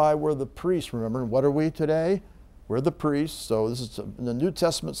Levi were the priests. Remember, what are we today? We're the priests. So this is in the New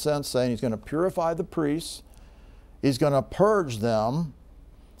Testament sense saying he's going to purify the priests. He's going to purge them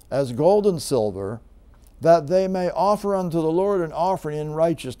as gold and silver, that they may offer unto the Lord an offering in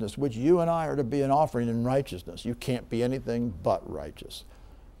righteousness, which you and I are to be an offering in righteousness. You can't be anything but righteous.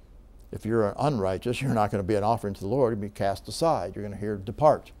 If you're unrighteous, you're not going to be an offering to the Lord. You'll be cast aside. You're going to hear,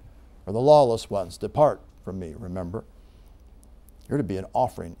 depart. Or the lawless ones, depart from me, remember. You're to be an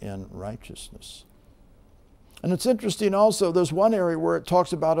offering in righteousness. And it's interesting also, there's one area where it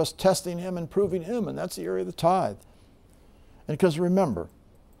talks about us testing him and proving him, and that's the area of the tithe. And because remember,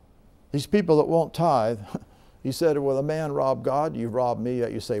 these people that won't tithe, he said, well, a man robbed God, you robbed me,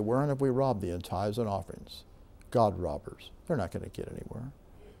 yet you say, wherein have we robbed thee in tithes and offerings? God robbers. They're not going to get anywhere.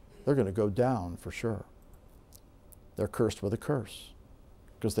 They're going to go down for sure. They're cursed with a curse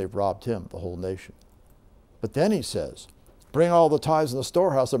because they've robbed him, the whole nation. But then he says, bring all the tithes in the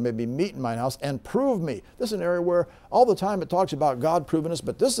storehouse, there may be meat in mine house, and prove me. This is an area where all the time it talks about God proving us,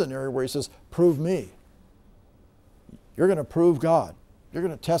 but this is an area where he says, prove me. You're going to prove God. You're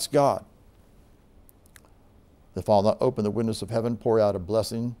going to test God. If I'll not open the windows of heaven, pour out a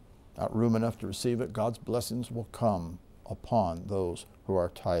blessing, not room enough to receive it, God's blessings will come upon those who are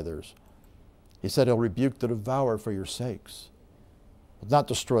tithers. He said he'll rebuke the devourer for your sakes. He'll not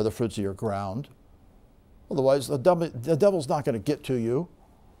destroy the fruits of your ground. Otherwise, the devil's not going to get to you.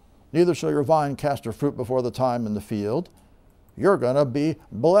 Neither shall your vine cast her fruit before the time in the field. You're going to be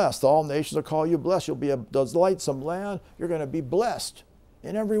blessed. All nations will call you blessed. You'll be a delightsome land. You're going to be blessed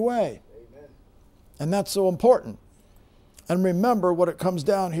in every way. Amen. And that's so important. And remember what it comes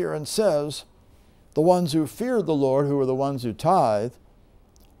down here and says, the ones who feared the Lord, who were the ones who tithe,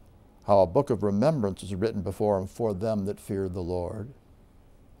 how a book of remembrance is written before him for them that feared the Lord.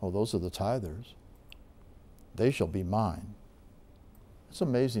 Oh, those are the tithers. They shall be mine. It's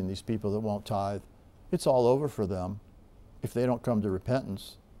amazing, these people that won't tithe. It's all over for them. If they don't come to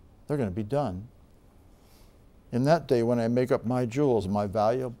repentance, they're going to be done. In that day when I make up my jewels, my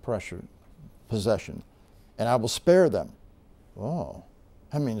valuable possession, and I will spare them. Oh,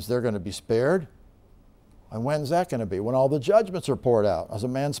 that means they're going to be spared. And when's that going to be? When all the judgments are poured out, as a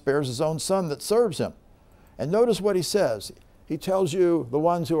man spares his own son that serves him. And notice what he says. He tells you the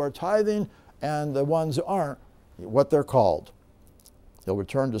ones who are tithing and the ones who aren't, what they're called. He'll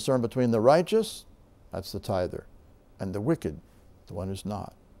return discern between the righteous, that's the tither, and the wicked, the one who's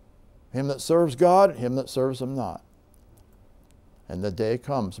not. Him that serves God, him that serves him not. And the day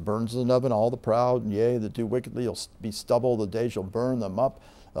comes, burns in an oven all the proud, and yea, that do wickedly, will be stubble, the day shall burn them up.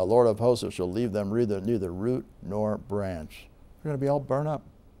 The Lord of hosts shall leave them neither root nor branch. They're going to be all burned up.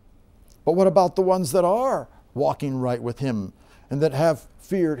 But what about the ones that are walking right with him and that have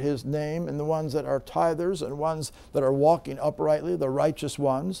feared his name, and the ones that are tithers and ones that are walking uprightly, the righteous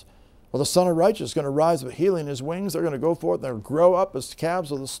ones? Well, the Son of Righteousness is going to rise with healing his wings. They're going to go forth. They'll grow up as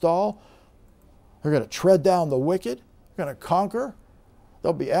calves of the stall. They're going to tread down the wicked. They're going to conquer.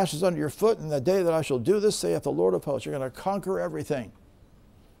 There'll be ashes under your foot. In the day that I shall do this, saith the Lord of hosts. You're going to conquer everything.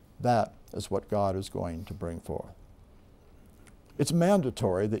 That is what God is going to bring forth. It's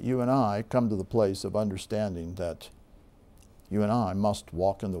mandatory that you and I come to the place of understanding that you and I must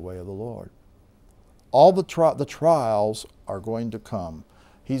walk in the way of the Lord. All the trials are going to come.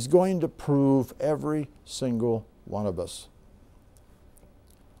 He's going to prove every single one of us.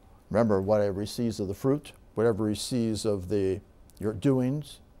 Remember, whatever he sees of the fruit, whatever he sees of your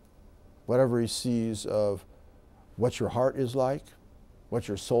doings, whatever he sees of what your heart is like, what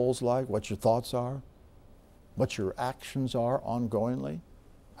your soul's like, what your thoughts are, what your actions are ongoingly,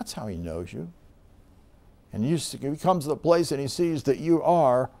 that's how he knows you. And he comes to the place and he sees that you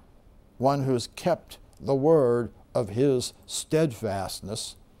are one who's kept the word of his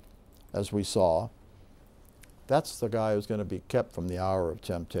steadfastness, as we saw. That's the guy who's going to be kept from the hour of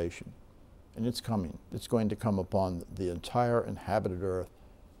temptation. And it's coming. It's going to come upon the entire inhabited earth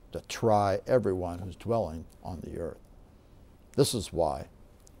to try everyone who's dwelling on the earth. This is why.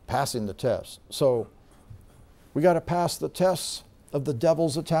 Passing the test. So we got to pass the tests of the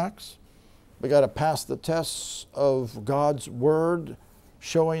devil's attacks. We got to pass the tests of God's word,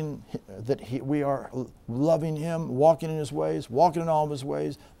 showing that we are loving him, walking in his ways, walking in all of his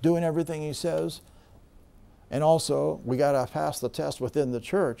ways, doing everything he says. And also, we got to pass the test within the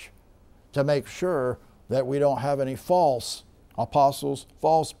church to make sure that we don't have any false apostles,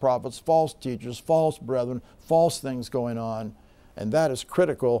 false prophets, false teachers, false brethren, false things going on. And that is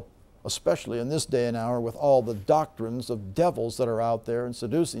critical, especially in this day and hour with all the doctrines of devils that are out there and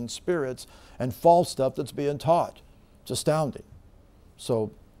seducing spirits and false stuff that's being taught. It's astounding.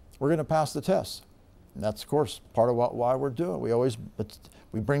 So we're going to pass the test. And that's, of course, part of why we're doing it.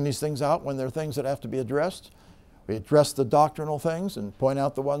 We bring these things out when there are things that have to be addressed. We address the doctrinal things and point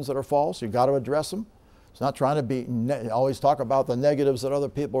out the ones that are false. You've got to address them. It's not trying to always talk about the negatives that other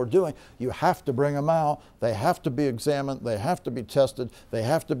people are doing. You have to bring them out. They have to be examined. They have to be tested. They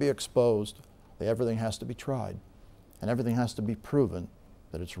have to be exposed. Everything has to be tried. And everything has to be proven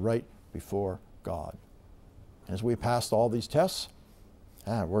that it's right before God. And as we pass all these tests,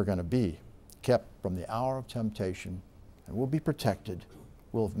 we're going to be kept from the hour of temptation, and we'll be protected.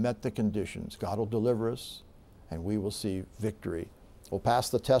 We'll have met the conditions. God will deliver us, and we will see victory. We'll pass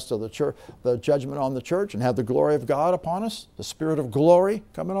the test of the church, the judgment on the church, and have the glory of God upon us, the spirit of glory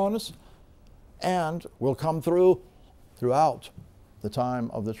coming on us, and we'll come throughout the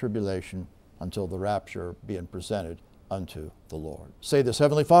time of the tribulation until the rapture being presented unto the Lord. Say this,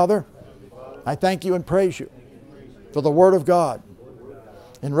 Heavenly Father, I thank you and praise you for the Word of God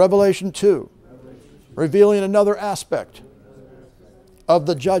in Revelation 2, revealing another aspect of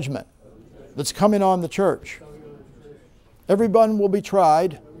the judgment that's coming on the church. Everyone will be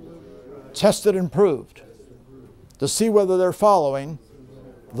tried, tested, and proved to see whether they're following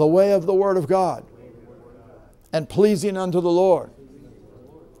the way of the Word of God and pleasing unto the Lord.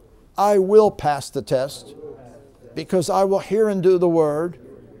 I will pass the test because I will hear and do the Word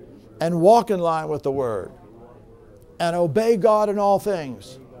and walk in line with the Word and obey God in all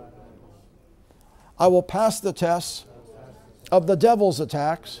things. I will pass the test of the devil's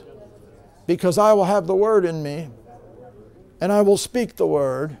attacks because I will have the Word in me, and I will speak the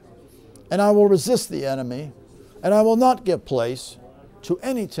Word, and I will resist the enemy, and I will not give place to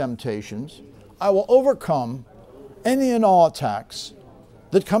any temptations. I will overcome any and all attacks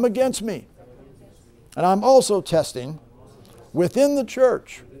that come against me. And I'm also testing within the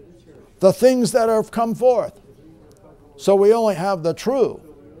church the things that have come forth. So we only have the true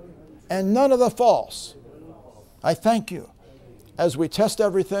and none of the false. I thank you as we test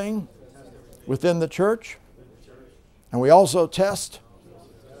everything within the church, and we also test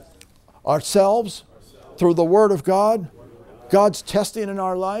ourselves through the Word of God, God's testing in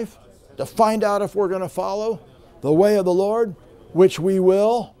our life to find out if we're going to follow the way of the Lord, which we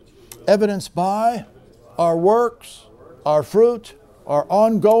will, evidenced by our works, our fruit, our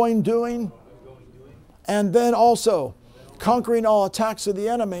ongoing doing, and then also conquering all attacks of the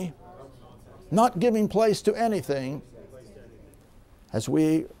enemy, not giving place to anything. As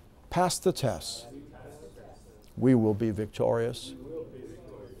we pass the test, we will be victorious.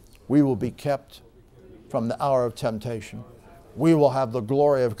 We will be kept from the hour of temptation. We will have the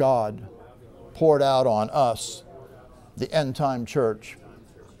glory of God poured out on us, the end time church.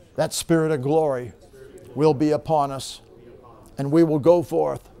 That spirit of glory will be upon us, and we will go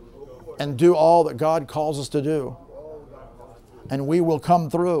forth and do all that God calls us to do. And we will come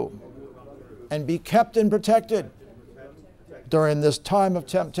through and be kept and protected during this time of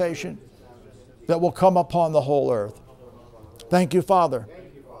temptation that will come upon the whole earth. Thank you, Father.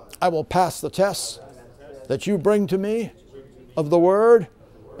 I will pass the tests that you bring to me of the Word,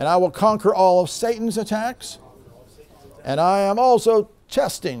 and I will conquer all of Satan's attacks. And I am also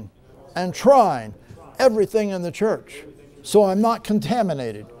testing and trying everything in the church, so I'm not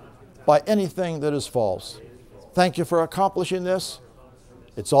contaminated by anything that is false. Thank you for accomplishing this.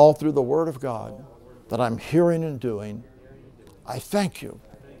 It's all through the Word of God that I'm hearing and doing. I thank you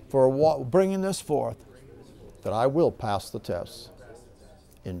for bringing this forth, that I will pass the test.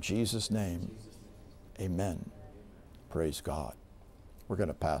 In Jesus' name, amen. Praise God. We're going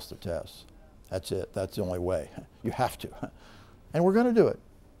to pass the test. That's it. That's the only way. You have to. And we're going to do it.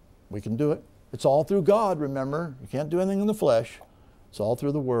 We can do it. It's all through God, remember. You can't do anything in the flesh. It's all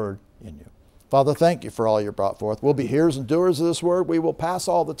through the Word in you. Father, thank you for all you brought forth. We'll be hearers and doers of this Word. We will pass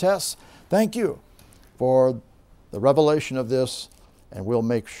all the tests. Thank you for the revelation of this, and we'll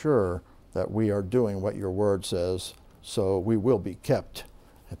make sure that we are doing what your Word says, so we will be kept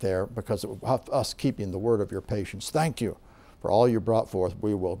there because of us keeping the word of your patience. Thank you for all you brought forth.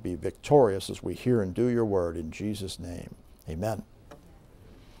 We will be victorious as we hear and do your word in Jesus' name. Amen.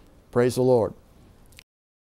 Praise the Lord.